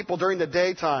heal people during the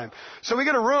daytime. So we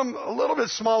get a room a little bit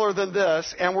smaller than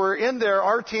this, and we're in there,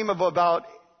 our team of about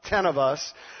 10 of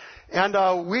us.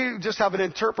 And we just have an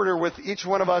interpreter with each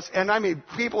one of us. And I mean,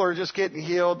 people are just getting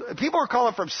healed. People are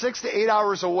calling from 6 to 8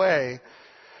 hours away,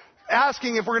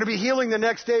 asking if we're going to be healing the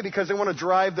next day because they want to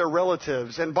drive their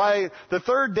relatives. And by the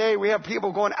third day, we have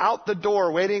people going out the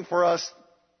door waiting for us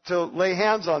to lay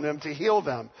hands on them to heal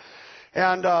them.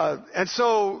 And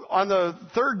so on the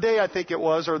third day, I think it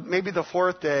was, or maybe the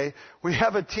fourth day, we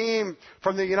have a team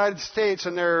from the United States,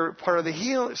 and they're part of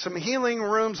some healing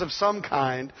rooms of some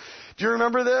kind. Do you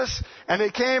remember this? And they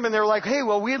came and they were like, hey,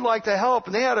 well, we'd like to help.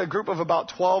 And they had a group of about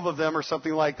 12 of them or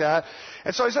something like that.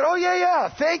 And so I said, oh, yeah,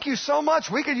 thank you so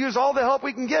much. We could use all the help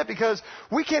we can get because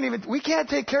we can't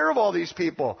take care of all these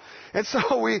people. And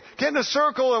so we get in a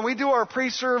circle and we do our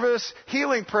pre-service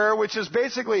healing prayer, which is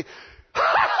basically,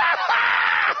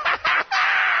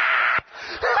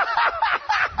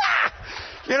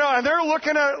 and they're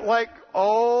looking at it like,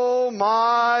 oh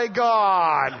my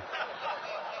God.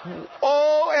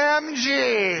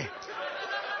 OMG.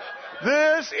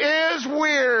 This is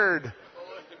weird.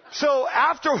 So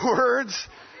afterwards,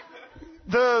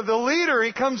 the leader,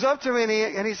 he comes up to me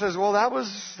and he says, well, that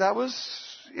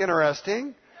was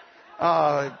interesting.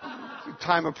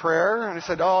 Time of prayer. And I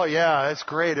said, oh yeah, it's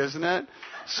great, isn't it?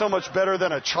 So much better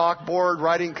than a chalkboard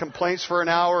writing complaints for an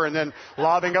hour and then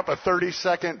lobbing up a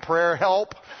 30-second prayer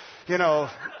help,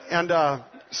 And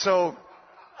so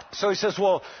he says,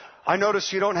 well, I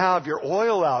noticed you don't have your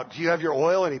oil out. Do you have your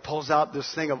oil? And he pulls out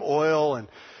this thing of oil,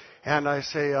 and I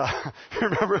say, you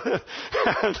remember that?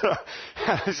 And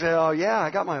I say, oh yeah,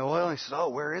 I got my oil. And he says, oh,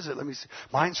 where is it? Let me see.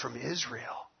 Mine's from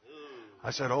Israel.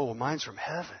 I said, oh, well, mine's from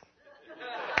heaven.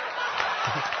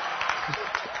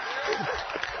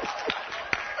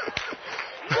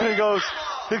 And he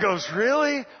goes,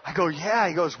 really? I go, yeah.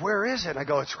 He goes, where is it? I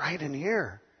go, it's right in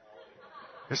here.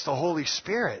 It's the Holy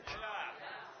Spirit.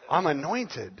 I'm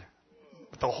anointed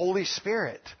with the Holy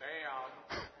Spirit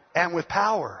and with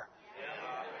power.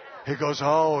 He goes,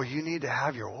 oh, you need to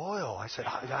have your oil. I said,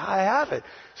 I have it.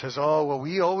 He says, oh, well,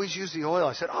 we always use the oil.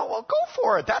 I said, oh, well, go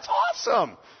for it. That's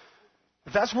awesome.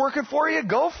 If that's working for you,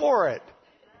 go for it.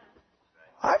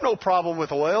 I have no problem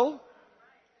with oil.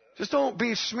 Just don't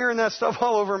be smearing that stuff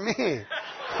all over me.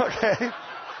 Okay?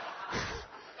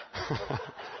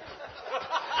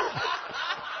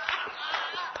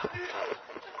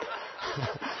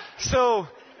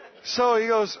 So he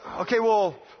goes, okay,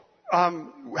 well,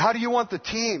 how do you want the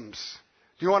teams?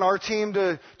 Do you want our team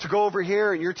to go over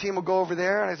here and your team will go over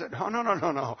there? And I said,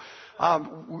 no.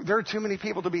 There are too many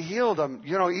people to be healed.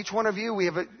 Each one of you, we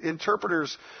have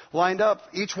interpreters lined up.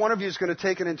 Each one of you is going to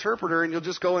take an interpreter and you'll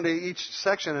just go into each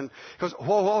section. And he goes,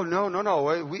 whoa, no.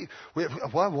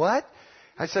 What?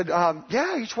 I said,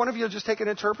 yeah, each one of you will just take an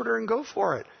interpreter and go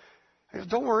for it. I said,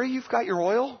 don't worry, you've got your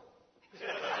oil.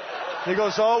 He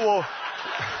goes, oh, well,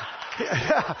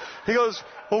 yeah. He goes,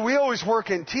 well, we always work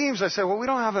in teams. I said, well, we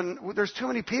don't have there's too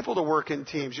many people to work in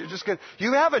teams.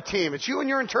 You have a team. It's you and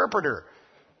your interpreter.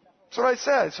 That's what I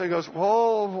said. So he goes,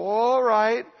 whoa, all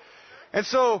right. And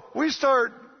so we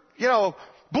start, blind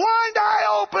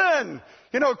eye open.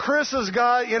 Chris has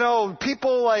got,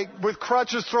 people like with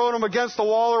crutches throwing them against the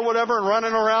wall or whatever and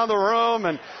running around the room.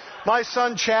 And my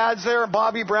son Chad's there and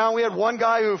Bobby Brown. We had one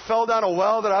guy who fell down a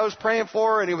well that I was praying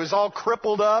for and he was all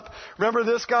crippled up. Remember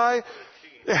this guy?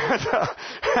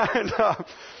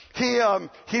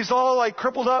 He's all like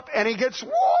crippled up and he gets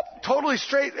totally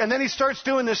straight and then he starts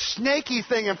doing this snaky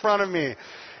thing in front of me.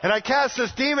 And I cast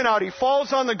this demon out. He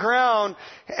falls on the ground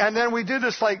and then we do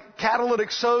this like catalytic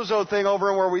sozo thing over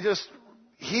him where we just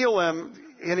heal him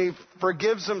and he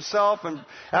forgives himself and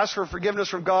asks for forgiveness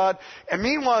from God. And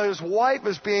meanwhile, his wife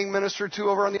is being ministered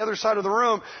to over on the other side of the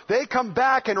room. They come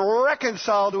back and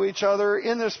reconcile to each other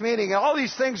in this meeting. And all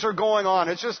these things are going on.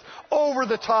 It's just over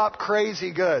the top,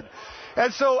 crazy good.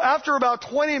 And so after about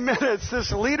 20 minutes,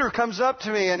 this leader comes up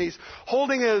to me and he's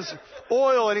holding his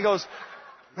oil and he goes,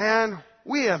 man,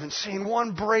 we haven't seen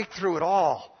one breakthrough at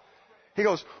all. He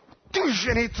goes, douche,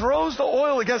 and he throws the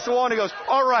oil against the wall and he goes,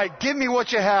 all right, give me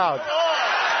what you have.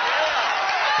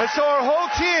 And so our whole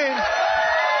team,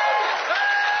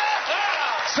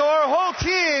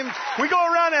 we go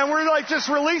around and we're like just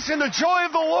releasing the joy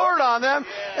of the Lord on them.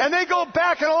 And they go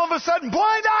back and all of a sudden,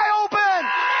 blind eye open!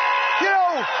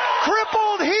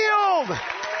 Crippled, healed!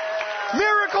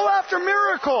 Miracle after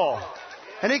miracle.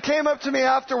 And he came up to me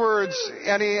afterwards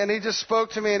and he just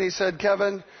spoke to me and he said,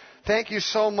 Kevin, thank you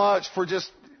so much for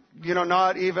just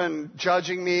not even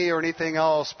judging me or anything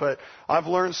else, but I've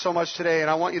learned so much today, and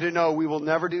I want you to know we will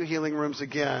never do healing rooms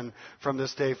again from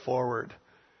this day forward.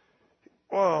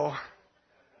 Whoa.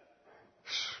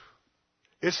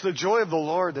 It's the joy of the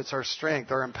Lord that's our strength.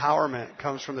 Our empowerment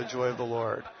comes from the joy of the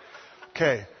Lord.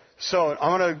 Okay, so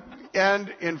I'm going to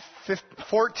end in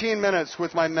 14 minutes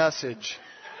with my message.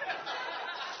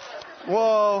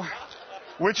 Whoa.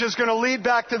 Which is going to lead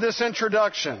back to this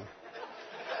introduction.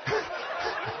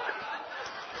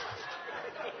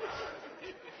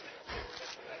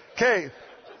 Okay,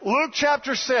 Luke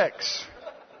chapter 6,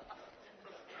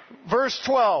 verse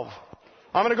 12.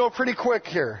 I'm going to go pretty quick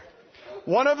here.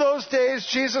 One of those days,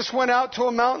 Jesus went out to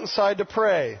a mountainside to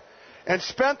pray and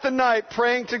spent the night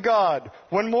praying to God.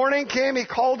 When morning came, he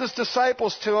called his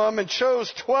disciples to him and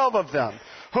chose 12 of them,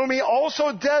 whom he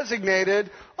also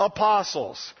designated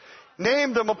apostles.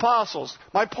 Named them apostles.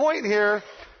 My point here,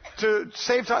 to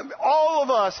save time, all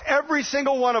of us, every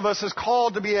single one of us is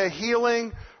called to be a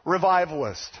healing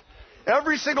revivalist.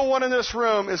 Every single one in this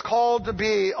room is called to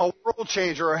be a world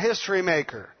changer, a history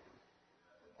maker.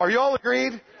 Are you all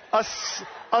agreed? A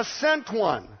sent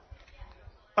one.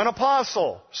 An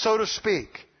apostle, so to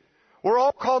speak. We're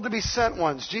all called to be sent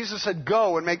ones. Jesus said,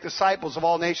 go and make disciples of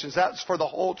all nations. That's for the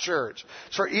whole church.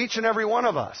 It's for each and every one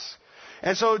of us.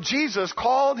 And so Jesus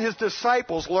called his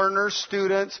disciples, learners,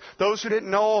 students, those who didn't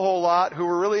know a whole lot, who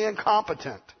were really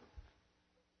incompetent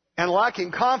and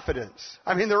lacking confidence.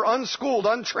 I mean, they're unschooled,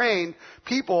 untrained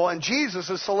people, and Jesus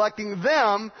is selecting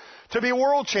them to be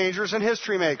world changers and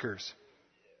history makers,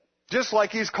 just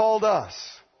like he's called us.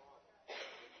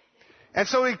 And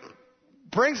so he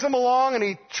brings them along and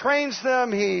he trains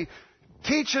them, he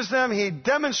teaches them, he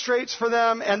demonstrates for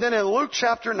them, and then in Luke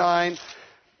chapter 9,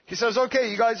 he says,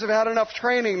 okay, you guys have had enough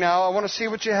training now. I want to see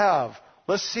what you have.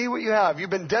 Let's see what you have. You've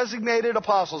been designated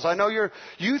apostles. I know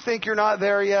you think you're not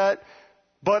there yet,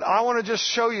 but I want to just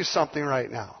show you something right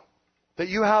now, that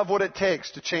you have what it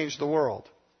takes to change the world.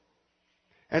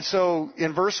 And so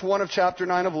in verse 1 of chapter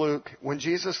 9 of Luke, when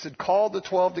Jesus had called the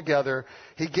 12 together,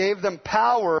 he gave them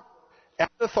power and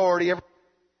authority,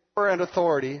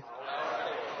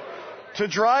 to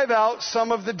drive out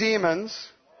some of the demons.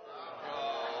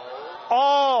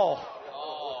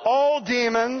 All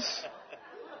demons,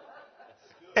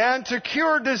 and to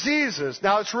cure diseases.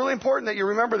 Now, it's really important that you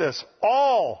remember this.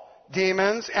 All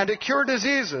demons, and to cure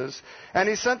diseases. And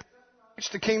he sent them to preach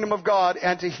the kingdom of God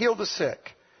and to heal the sick.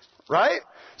 Right?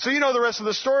 So you know the rest of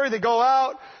the story. They go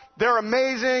out. They're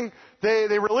amazing. They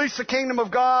release the kingdom of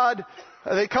God.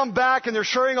 They come back and they're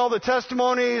sharing all the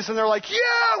testimonies. And they're like,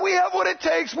 yeah, we have what it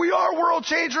takes. We are world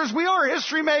changers. We are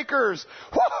history makers.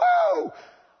 Woohoo!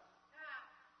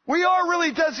 We are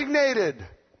really designated.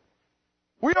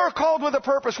 We are called with a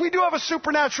purpose. We do have a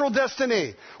supernatural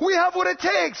destiny. We have what it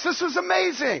takes. This is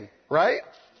amazing, right?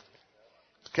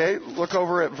 Okay, look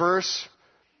over at verse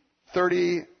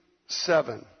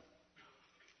 37.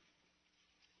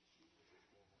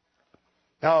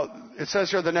 Now, it says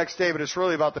here the next day, but it's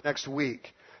really about the next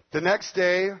week. The next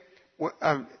day,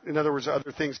 in other words,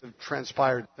 other things have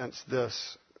transpired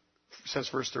since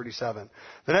verse 37.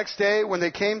 The next day, when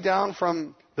they came down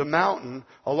from the mountain,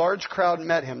 a large crowd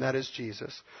met him, that is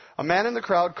Jesus. A man in the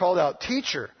crowd called out,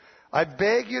 "Teacher, I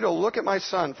beg you to look at my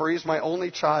son, for he is my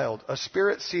only child. A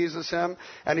spirit seizes him,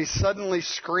 and he suddenly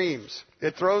screams.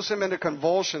 It throws him into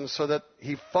convulsions so that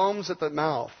he foams at the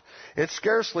mouth. It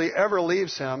scarcely ever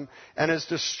leaves him and is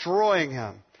destroying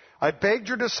him. I begged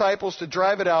your disciples to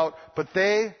drive it out, but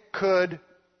they could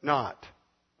not."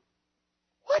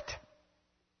 What?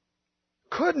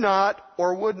 Could not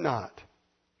or would not.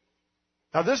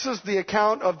 Now this is the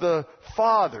account of the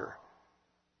Father,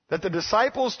 that the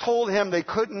disciples told him they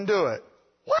couldn't do it.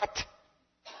 What?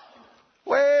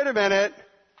 Wait a minute.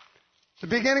 The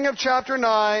beginning of chapter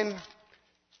 9,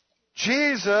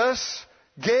 Jesus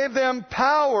gave them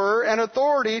power and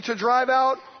authority to drive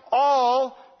out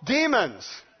all demons.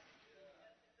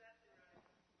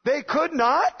 They could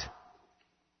not?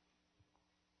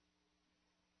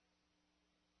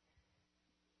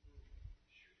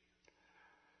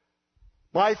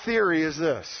 My theory is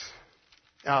this.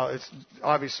 Now, it's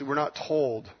obviously we're not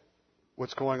told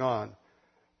what's going on,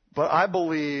 but I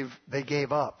believe they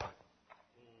gave up.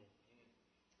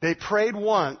 They prayed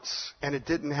once and it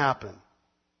didn't happen.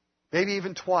 Maybe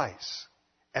even twice.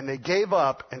 And they gave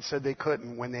up and said they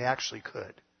couldn't when they actually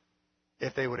could,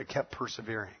 if they would have kept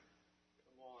persevering.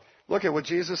 Look at what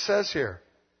Jesus says here.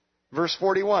 Verse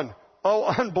 41. "Oh,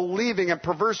 unbelieving and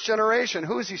perverse generation."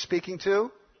 Who is he speaking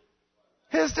to?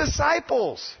 His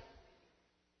disciples.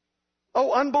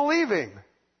 "Oh, unbelieving.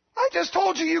 I just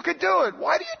told you you could do it.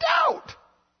 Why do you doubt?"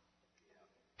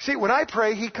 See, when I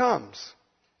pray, he comes.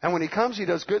 And when he comes, he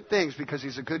does good things because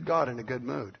he's a good God in a good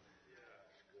mood.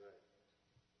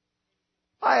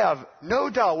 I have no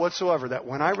doubt whatsoever that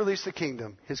when I release the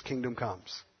kingdom, his kingdom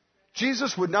comes.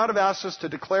 Jesus would not have asked us to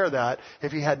declare that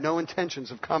if he had no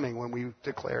intentions of coming when we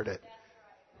declared it.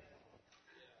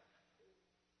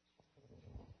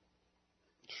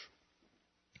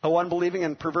 "Oh, unbelieving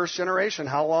and perverse generation,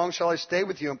 how long shall I stay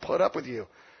with you and put up with you?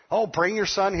 Oh, bring your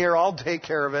son here. I'll take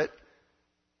care of it."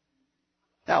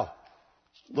 Now,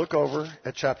 look over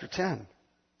at chapter 10,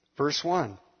 verse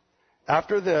 1.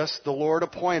 "After this, the Lord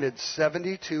appointed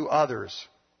 72 others,"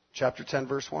 chapter 10,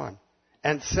 verse 1,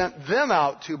 "and sent them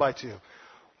out 2 by 2.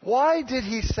 Why did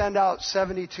he send out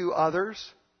 72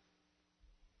 others?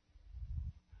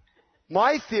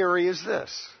 My theory is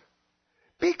this.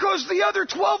 Because the other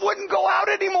 12 wouldn't go out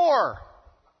anymore.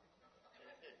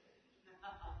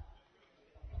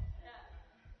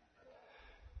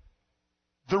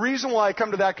 The reason why I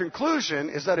come to that conclusion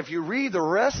is that if you read the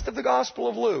rest of the Gospel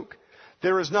of Luke,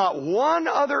 there is not one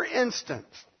other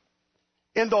instance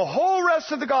in the whole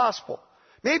rest of the Gospel,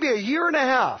 maybe a year and a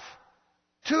half,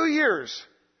 2 years,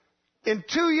 in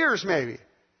 2 years maybe,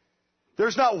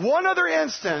 there's not one other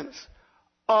instance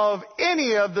of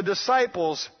any of the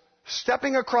disciples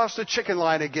stepping across the chicken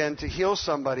line again to heal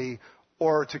somebody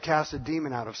or to cast a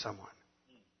demon out of someone.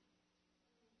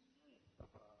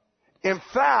 In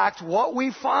fact, what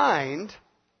we find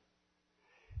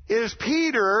is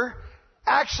Peter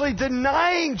actually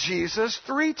denying Jesus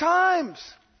 3 times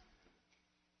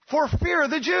for fear of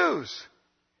the Jews.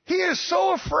 He is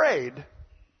so afraid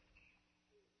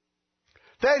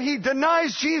that he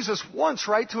denies Jesus once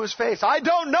right to his face. "I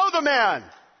don't know the man."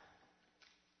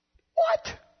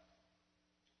 What?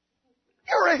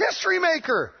 You're a history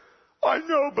maker. "I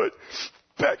know, but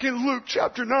back in Luke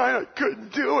chapter 9, I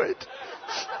couldn't do it.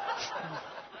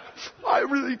 I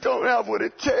really don't have what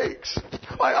it takes.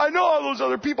 I know all those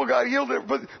other people got healed,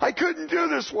 but I couldn't do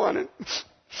this one.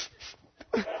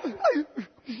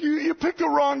 You picked the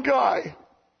wrong guy.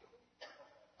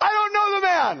 I don't know the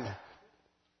man."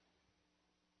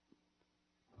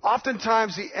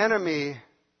 Oftentimes the enemy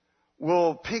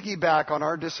will piggyback on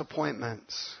our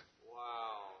disappointments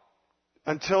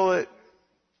until it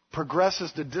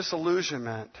progresses to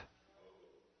disillusionment,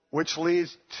 which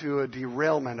leads to a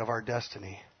derailment of our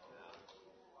destiny.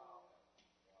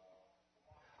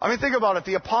 I mean, think about it.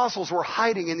 The apostles were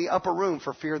hiding in the upper room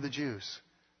for fear of the Jews.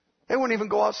 They wouldn't even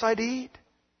go outside to eat.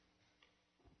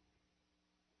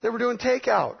 They were doing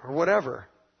takeout or whatever.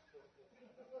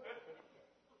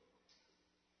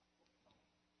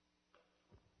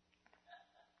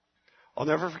 I'll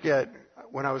never forget,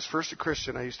 when I was first a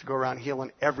Christian, I used to go around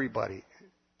healing everybody.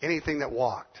 anything that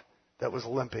walked, that was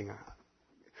limping.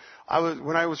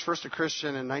 When I was first a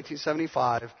Christian in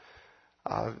 1975,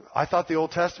 I thought the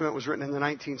Old Testament was written in the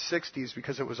 1960s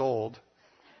because it was old,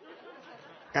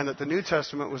 and that the New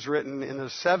Testament was written in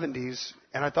the 70s,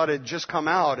 and I thought it had just come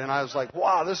out, and I was like,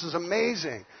 wow, this is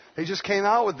amazing. They just came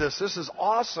out with this. This is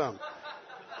awesome.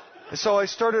 And so I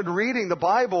started reading the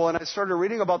Bible, and I started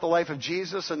reading about the life of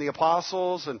Jesus and the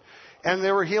apostles, and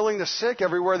they were healing the sick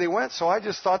everywhere they went, so I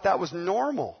just thought that was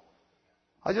normal.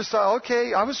 I just thought,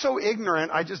 okay, I was so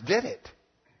ignorant, I just did it.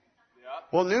 Yeah.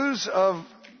 Well, news of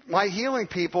my healing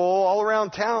people all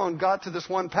around town got to this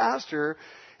one pastor,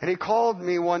 and he called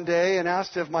me one day and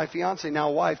asked if my fiance,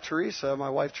 now wife,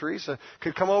 Teresa,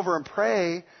 could come over and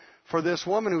pray for this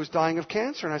woman who was dying of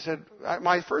cancer. And I said,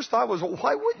 my first thought was, well,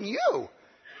 why wouldn't you?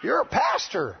 You're a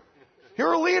pastor.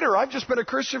 You're a leader. I've just been a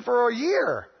Christian for a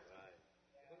year.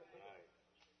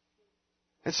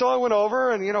 And so I went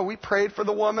over and, we prayed for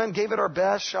the woman, gave it our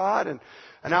best shot. And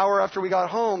an hour after we got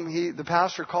home, the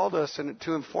pastor called us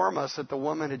to inform us that the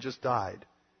woman had just died.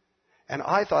 And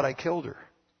I thought I killed her.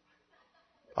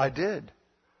 I did.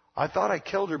 I thought I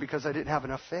killed her because I didn't have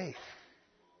enough faith.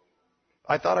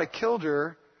 I thought I killed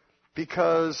her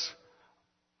because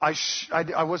I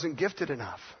wasn't gifted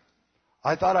enough.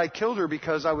 I thought I killed her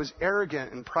because I was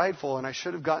arrogant and prideful, and I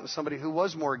should have gotten somebody who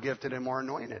was more gifted and more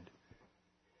anointed.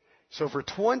 So for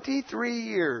 23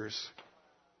 years,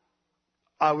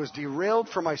 I was derailed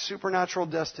from my supernatural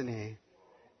destiny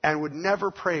and would never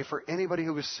pray for anybody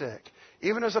who was sick.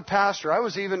 Even as a pastor, I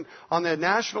was even on the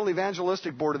National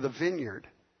Evangelistic Board of the Vineyard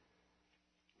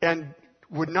and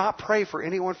would not pray for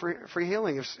anyone for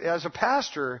healing. As a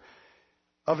pastor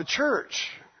of a church,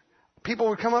 people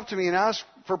would come up to me and ask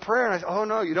for prayer, and I said, oh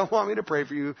no, you don't want me to pray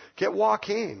for you. Get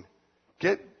Joaquin.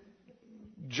 Get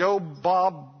Joe,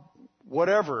 Bob,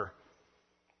 whatever.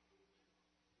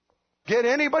 Get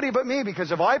anybody but me,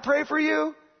 because if I pray for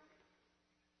you,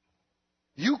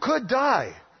 you could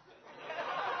die.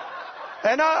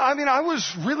 And I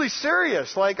was really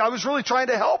serious. I was really trying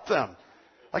to help them.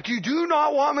 You do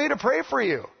not want me to pray for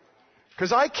you.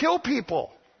 Because I kill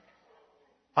people.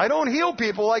 I don't heal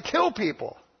people, I kill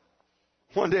people.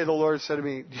 One day the Lord said to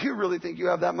me, do you really think you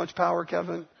have that much power,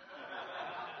 Kevin?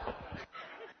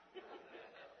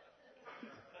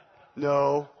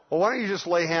 No. Well, why don't you just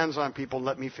lay hands on people and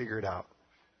let me figure it out?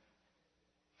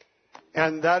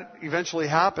 And that eventually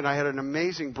happened. I had an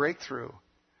amazing breakthrough.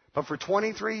 But for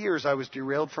 23 years, I was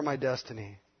derailed from my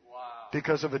destiny. Wow.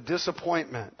 Because of a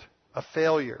disappointment, a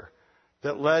failure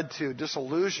that led to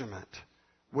disillusionment,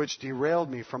 which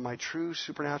derailed me from my true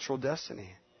supernatural destiny.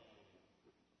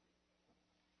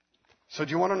 So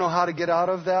do you want to know how to get out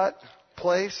of that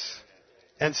place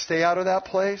and stay out of that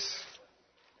place?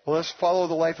 Well, let's follow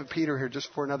the life of Peter here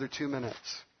just for another 2 minutes.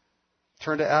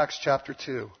 Turn to Acts chapter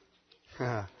 2.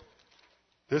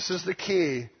 This is the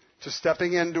key to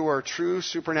stepping into our true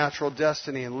supernatural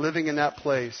destiny and living in that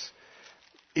place,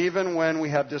 even when we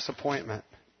have disappointment.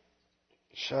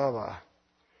 Shabbat.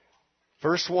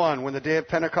 Verse 1, when the day of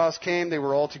Pentecost came, they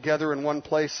were all together in one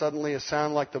place. Suddenly a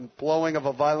sound like the blowing of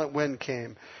a violent wind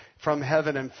came from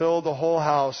heaven and filled the whole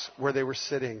house where they were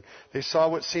sitting. They saw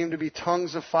what seemed to be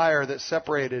tongues of fire that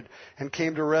separated and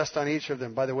came to rest on each of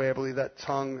them. By the way, I believe that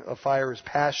tongue of fire is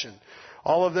passion.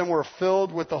 All of them were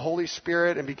filled with the Holy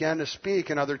Spirit and began to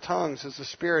speak in other tongues as the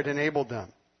Spirit enabled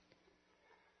them.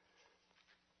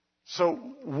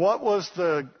 So what was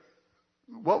the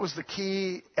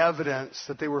key evidence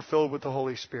that they were filled with the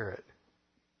Holy Spirit?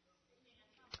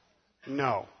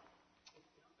 No.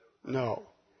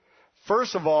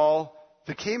 First of all,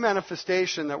 the key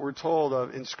manifestation that we're told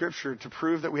of in Scripture to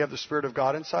prove that we have the Spirit of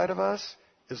God inside of us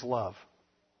is love.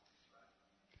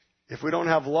 If we don't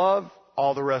have love,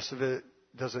 all the rest of it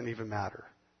doesn't even matter.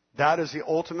 That is the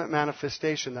ultimate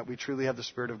manifestation that we truly have the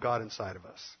Spirit of God inside of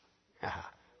us.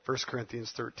 1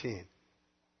 Corinthians 13.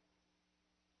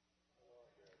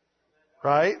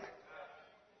 Right?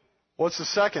 What's the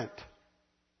second?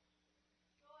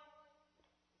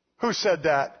 Who said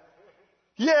that?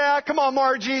 Yeah, come on,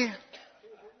 Margie.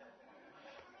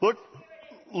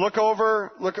 Look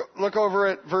over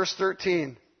at verse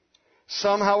 13.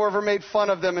 Some, however, made fun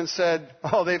of them and said,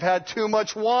 oh, they've had too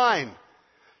much wine.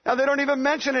 Now, they don't even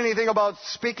mention anything about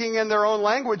speaking in their own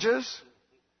languages.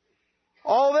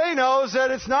 All they know is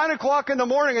that it's 9 o'clock in the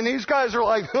morning and these guys are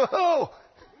like, oh.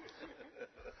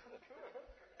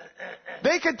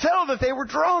 They could tell that they were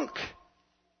drunk.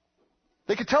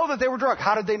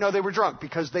 How did they know they were drunk?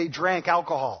 Because they drank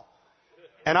alcohol.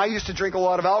 And I used to drink a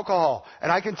lot of alcohol.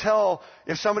 And I can tell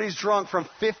if somebody's drunk from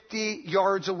 50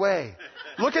 yards away.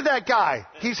 Look at that guy.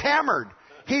 He's hammered.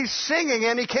 He's singing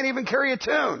and he can't even carry a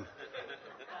tune.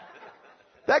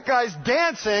 That guy's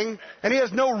dancing, and he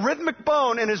has no rhythmic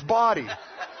bone in his body.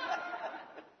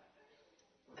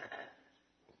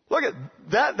 Look at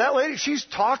that lady. She's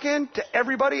talking to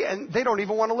everybody, and they don't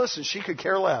even want to listen. She could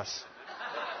care less.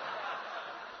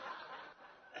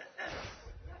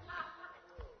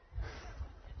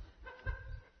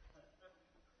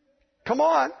 Come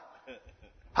on.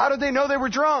 How did they know they were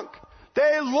drunk?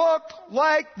 They looked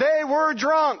like they were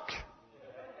drunk.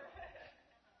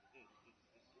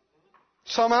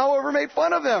 Some, however, made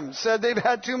fun of them, said they've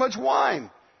had too much wine.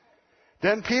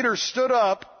 Then Peter stood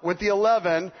up with the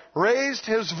 11, raised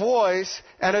his voice,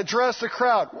 and addressed the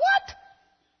crowd. What?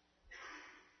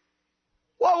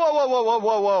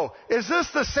 Whoa. Is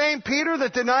this the same Peter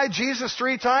that denied Jesus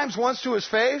 3 times, once to his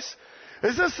face?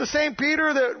 Is this the same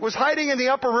Peter that was hiding in the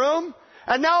upper room?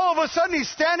 And now all of a sudden he's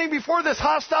standing before this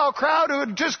hostile crowd who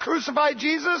had just crucified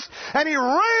Jesus, and he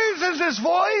raises his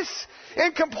voice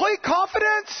in complete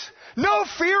confidence. No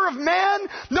fear of man,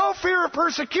 no fear of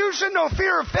persecution, no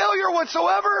fear of failure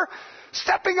whatsoever.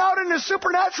 Stepping out in his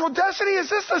supernatural destiny. Is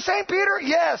this the same Peter?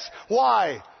 Yes.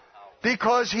 Why?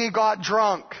 Because he got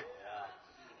drunk.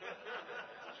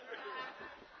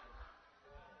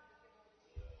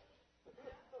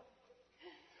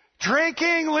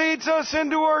 Drinking leads us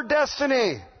into our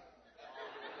destiny.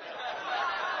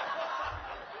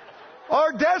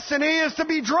 Our destiny is to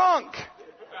be drunk.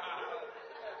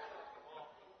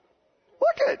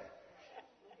 Look at.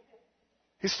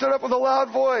 He stood up with a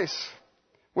loud voice,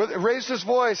 raised his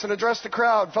voice and addressed the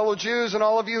crowd. Fellow Jews and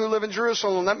all of you who live in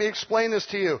Jerusalem, let me explain this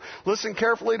to you. Listen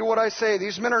carefully to what I say.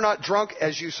 These men are not drunk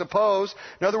as you suppose.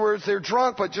 In other words, they're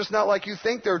drunk, but just not like you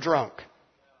think they're drunk.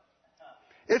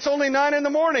 It's only 9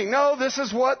 a.m. No, this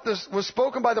is what was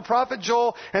spoken by the prophet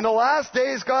Joel. In the last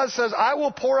days, God says, I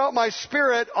will pour out my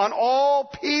Spirit on all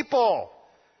people.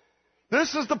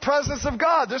 This is the presence of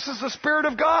God. This is the Spirit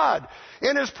of God.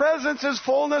 In His presence is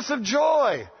fullness of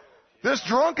joy. This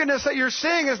drunkenness that you're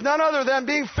seeing is none other than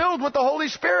being filled with the Holy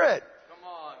Spirit. Come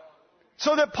on.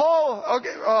 So that Paul,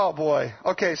 okay, oh boy.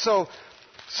 Okay, so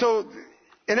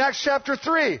in Acts chapter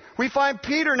 3, we find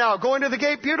Peter now going to the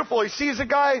gate beautiful. He sees a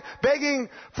guy begging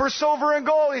for silver and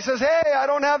gold. He says, hey, I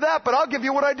don't have that, but I'll give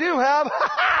you what I do have.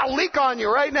 I'll leak on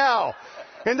you right now.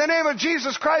 In the name of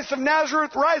Jesus Christ of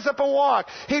Nazareth, rise up and walk.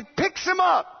 He picks him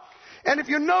up. And if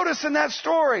you notice in that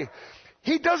story,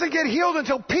 he doesn't get healed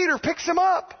until Peter picks him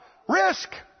up. Risk.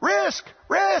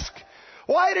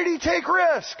 Why did he take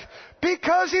risk?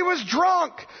 Because he was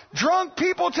drunk. Drunk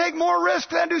people take more risk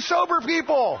than do sober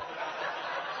people.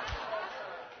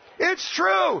 It's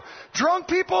true. Drunk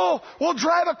people will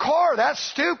drive a car. That's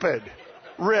stupid.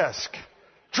 Risk.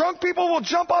 Drunk people will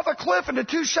jump off a cliff into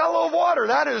too shallow of water.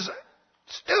 That is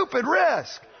stupid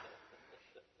risk.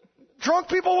 Drunk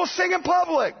people will sing in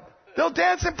public. They'll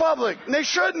dance in public, and they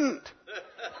shouldn't.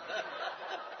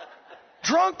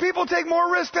 Drunk people take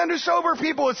more risk than do sober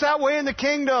people. It's that way in the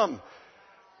kingdom.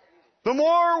 The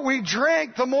more we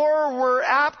drink, the more we're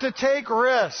apt to take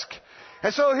risk.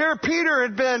 And so here Peter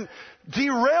had been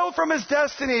derailed from his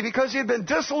destiny because he had been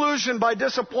disillusioned by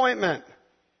disappointment.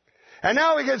 And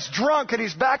now he gets drunk and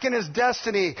he's back in his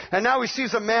destiny. And now he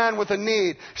sees a man with a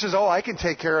need. He says, oh, I can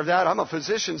take care of that. I'm a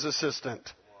physician's assistant.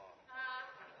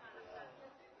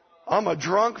 I'm a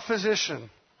drunk physician.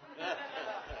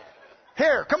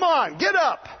 Here, come on, get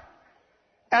up.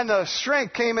 And the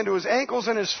strength came into his ankles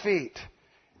and his feet.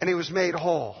 And he was made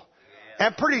whole.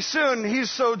 And pretty soon, he's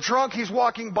so drunk, he's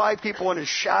walking by people and his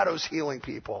shadow's healing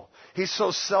people. He's so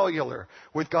cellular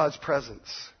with God's presence.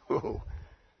 Ooh.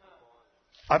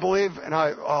 I believe, can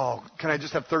I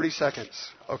just have 30 seconds?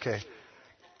 Okay.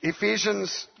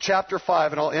 Ephesians chapter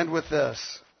 5, and I'll end with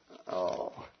this.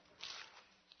 Oh.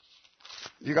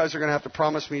 You guys are going to have to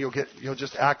promise me you'll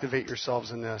just activate yourselves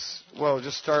in this. Well,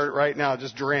 just start right now.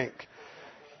 Just drink.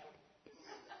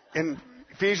 In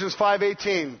Ephesians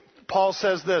 5:18, Paul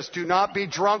says this, do not be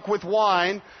drunk with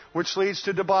wine, which leads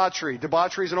to debauchery.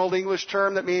 Debauchery is an old English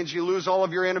term that means you lose all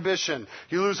of your inhibition.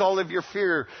 You lose all of your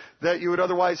fear that you would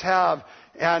otherwise have.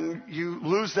 And you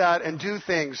lose that and do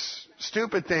things,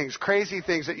 stupid things, crazy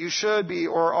things that you should be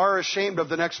or are ashamed of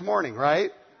the next morning,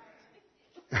 right?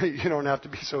 You don't have to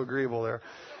be so agreeable there.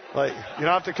 Like, you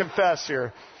don't have to confess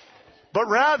here. But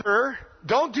rather,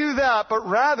 don't do that, but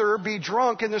rather be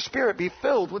drunk in the Spirit. Be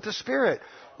filled with the Spirit.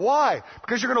 Why?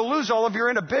 Because you're going to lose all of your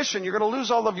inhibition. You're going to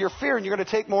lose all of your fear, and you're going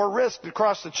to take more risk to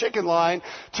cross the chicken line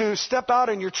to step out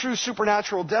in your true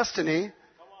supernatural destiny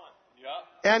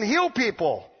and heal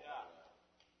people.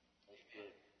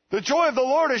 The joy of the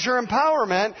Lord is your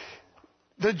empowerment.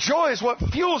 The joy is what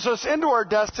fuels us into our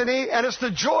destiny, and it's the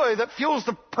joy that fuels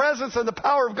the presence and the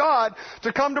power of God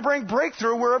to come to bring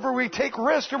breakthrough wherever we take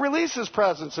risk to release His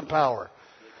presence and power.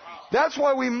 That's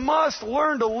why we must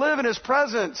learn to live in His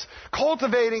presence,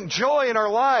 cultivating joy in our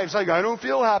lives. Like, I don't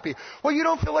feel happy. Well, you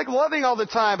don't feel like loving all the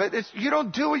time, but you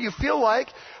don't do what you feel like.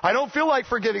 I don't feel like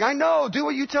forgiving. I know. Do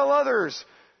what you tell others.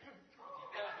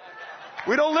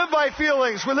 We don't live by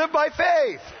feelings. We live by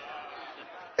faith.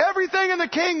 Everything in the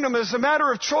kingdom is a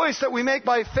matter of choice that we make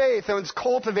by faith, and it's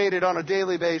cultivated on a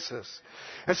daily basis.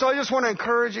 And so I just want to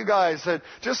encourage you guys that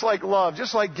just like love,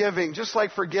 just like giving, just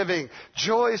like forgiving,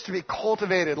 joy is to be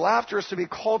cultivated. Laughter is to be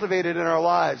cultivated in our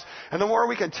lives. And the more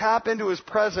we can tap into His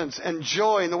presence and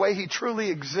joy in the way He truly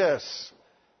exists,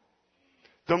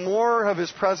 the more of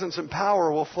His presence and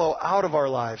power will flow out of our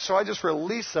lives. So I just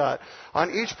release that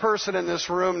on each person in this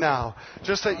room now.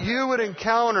 Just that you would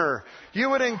encounter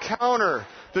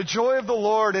the joy of the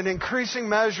Lord in increasing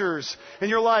measures in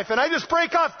your life. And I just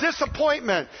break off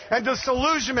disappointment and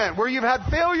disillusionment where you've had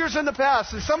failures in the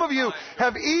past. And some of you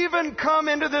have even come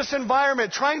into this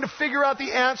environment trying to figure out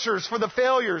the answers for the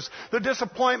failures, the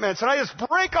disappointments. And I just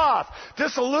break off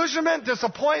disillusionment,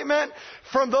 disappointment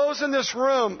from those in this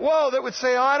room. Whoa, that would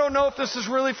say, I don't know if this is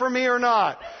really for me or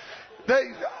not. That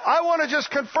I want to just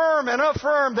confirm and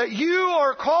affirm that you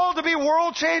are called to be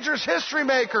world changers, history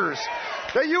makers.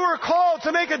 That you are called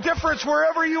to make a difference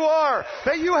wherever you are.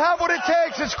 That you have what it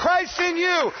takes. It's Christ in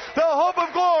you, the hope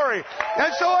of glory.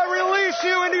 And so I release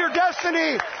you into your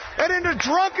destiny and into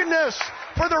drunkenness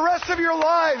for the rest of your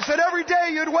lives. That every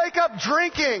day you'd wake up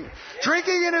drinking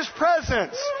in His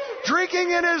presence, drinking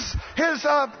in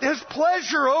His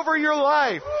pleasure over your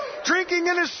life, drinking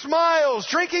in His smiles,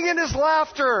 drinking in His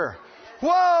laughter.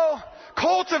 Whoa!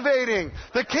 Cultivating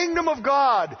the kingdom of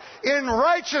God in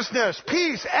righteousness,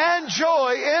 peace, and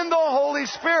joy in the Holy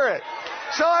Spirit.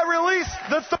 So I release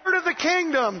the third of the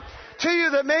kingdom to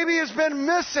you that maybe has been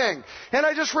missing. And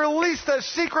I just release that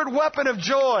secret weapon of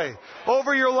joy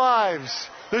over your lives.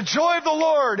 The joy of the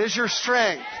Lord is your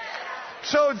strength.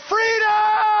 So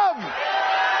freedom!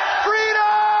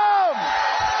 Freedom!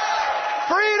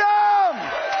 Freedom!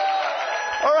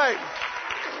 All right.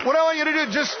 What I want you to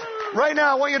do, just right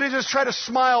now, I want you to just try to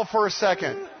smile for a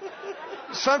second.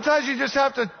 Sometimes you just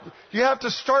have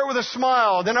to start with a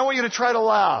smile. Then I want you to try to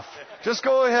laugh. Just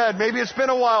go ahead. Maybe it's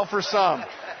been a while for some.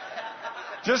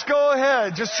 Just go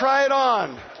ahead. Just try it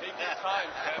on.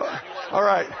 All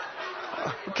right.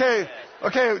 Okay.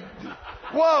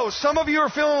 Whoa, some of you are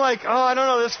feeling like, oh, I don't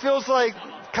know, this feels like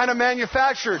kind of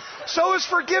manufactured. So is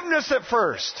forgiveness at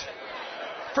first.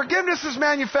 Forgiveness is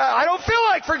manufactured. I don't feel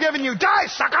like forgiving you. Die,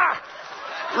 sucker!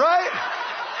 Right?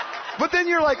 But then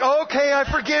you're like, oh, okay, I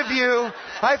forgive you.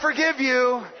 I forgive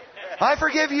you. I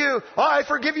forgive you. Oh, I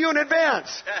forgive you in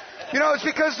advance. You know, it's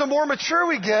because the more mature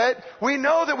we get, we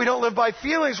know that we don't live by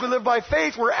feelings, we live by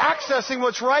faith. We're accessing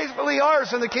what's rightfully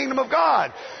ours in the kingdom of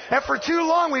God. And for too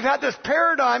long, we've had this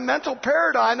paradigm, mental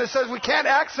paradigm that says we can't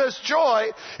access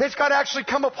joy. It's got to actually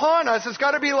come upon us. It's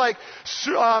got to be like,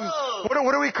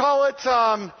 what do we call it?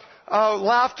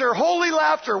 Laughter, holy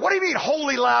laughter. What do you mean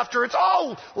holy laughter? It's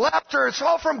all laughter. It's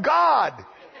all from God.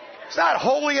 It's not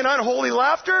holy and unholy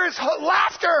laughter. It's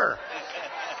laughter.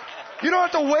 You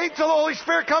don't have to wait till the Holy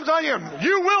Spirit comes on you.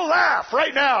 You will laugh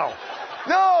right now.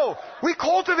 No, we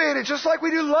cultivate it just like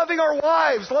we do loving our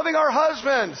wives, loving our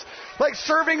husbands, like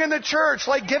serving in the church,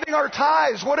 like giving our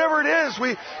tithes, whatever it is.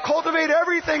 We cultivate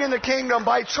everything in the kingdom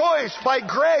by choice, by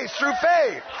grace, through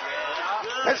faith.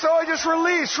 And so I just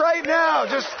release right now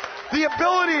just the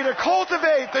ability to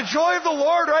cultivate the joy of the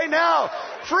Lord right now.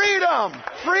 Freedom,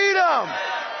 freedom,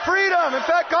 freedom. In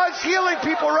fact, God's healing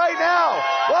people right now.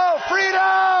 Whoa,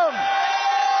 freedom!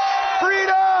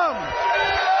 Freedom!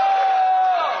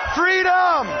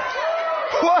 Freedom!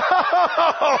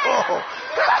 Whoa!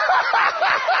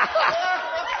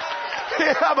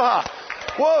 Yeah,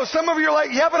 whoa, some of you are like,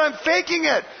 yeah, but I'm faking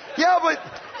it. Yeah, but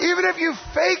even if you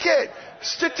fake it,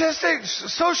 statistics,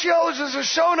 sociologists have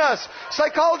shown us,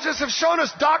 psychologists have shown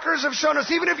us, doctors have shown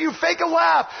us, even if you fake a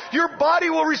laugh, your body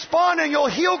will respond and you'll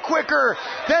heal quicker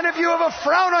than if you have a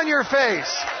frown on your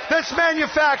face that's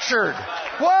manufactured.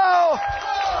 Whoa!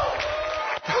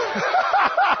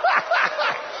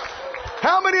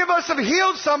 How many of us have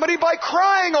healed somebody by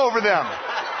crying over them?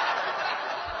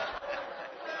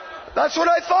 That's what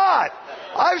I thought.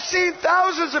 I've seen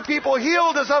thousands of people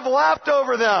healed as I've laughed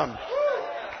over them.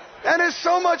 And it's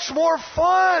so much more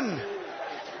fun.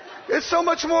 It's so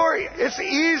much more, it's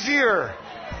easier.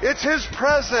 It's His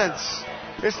presence.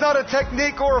 It's not a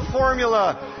technique or a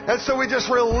formula. And so we just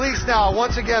release now,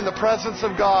 once again, the presence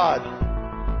of God.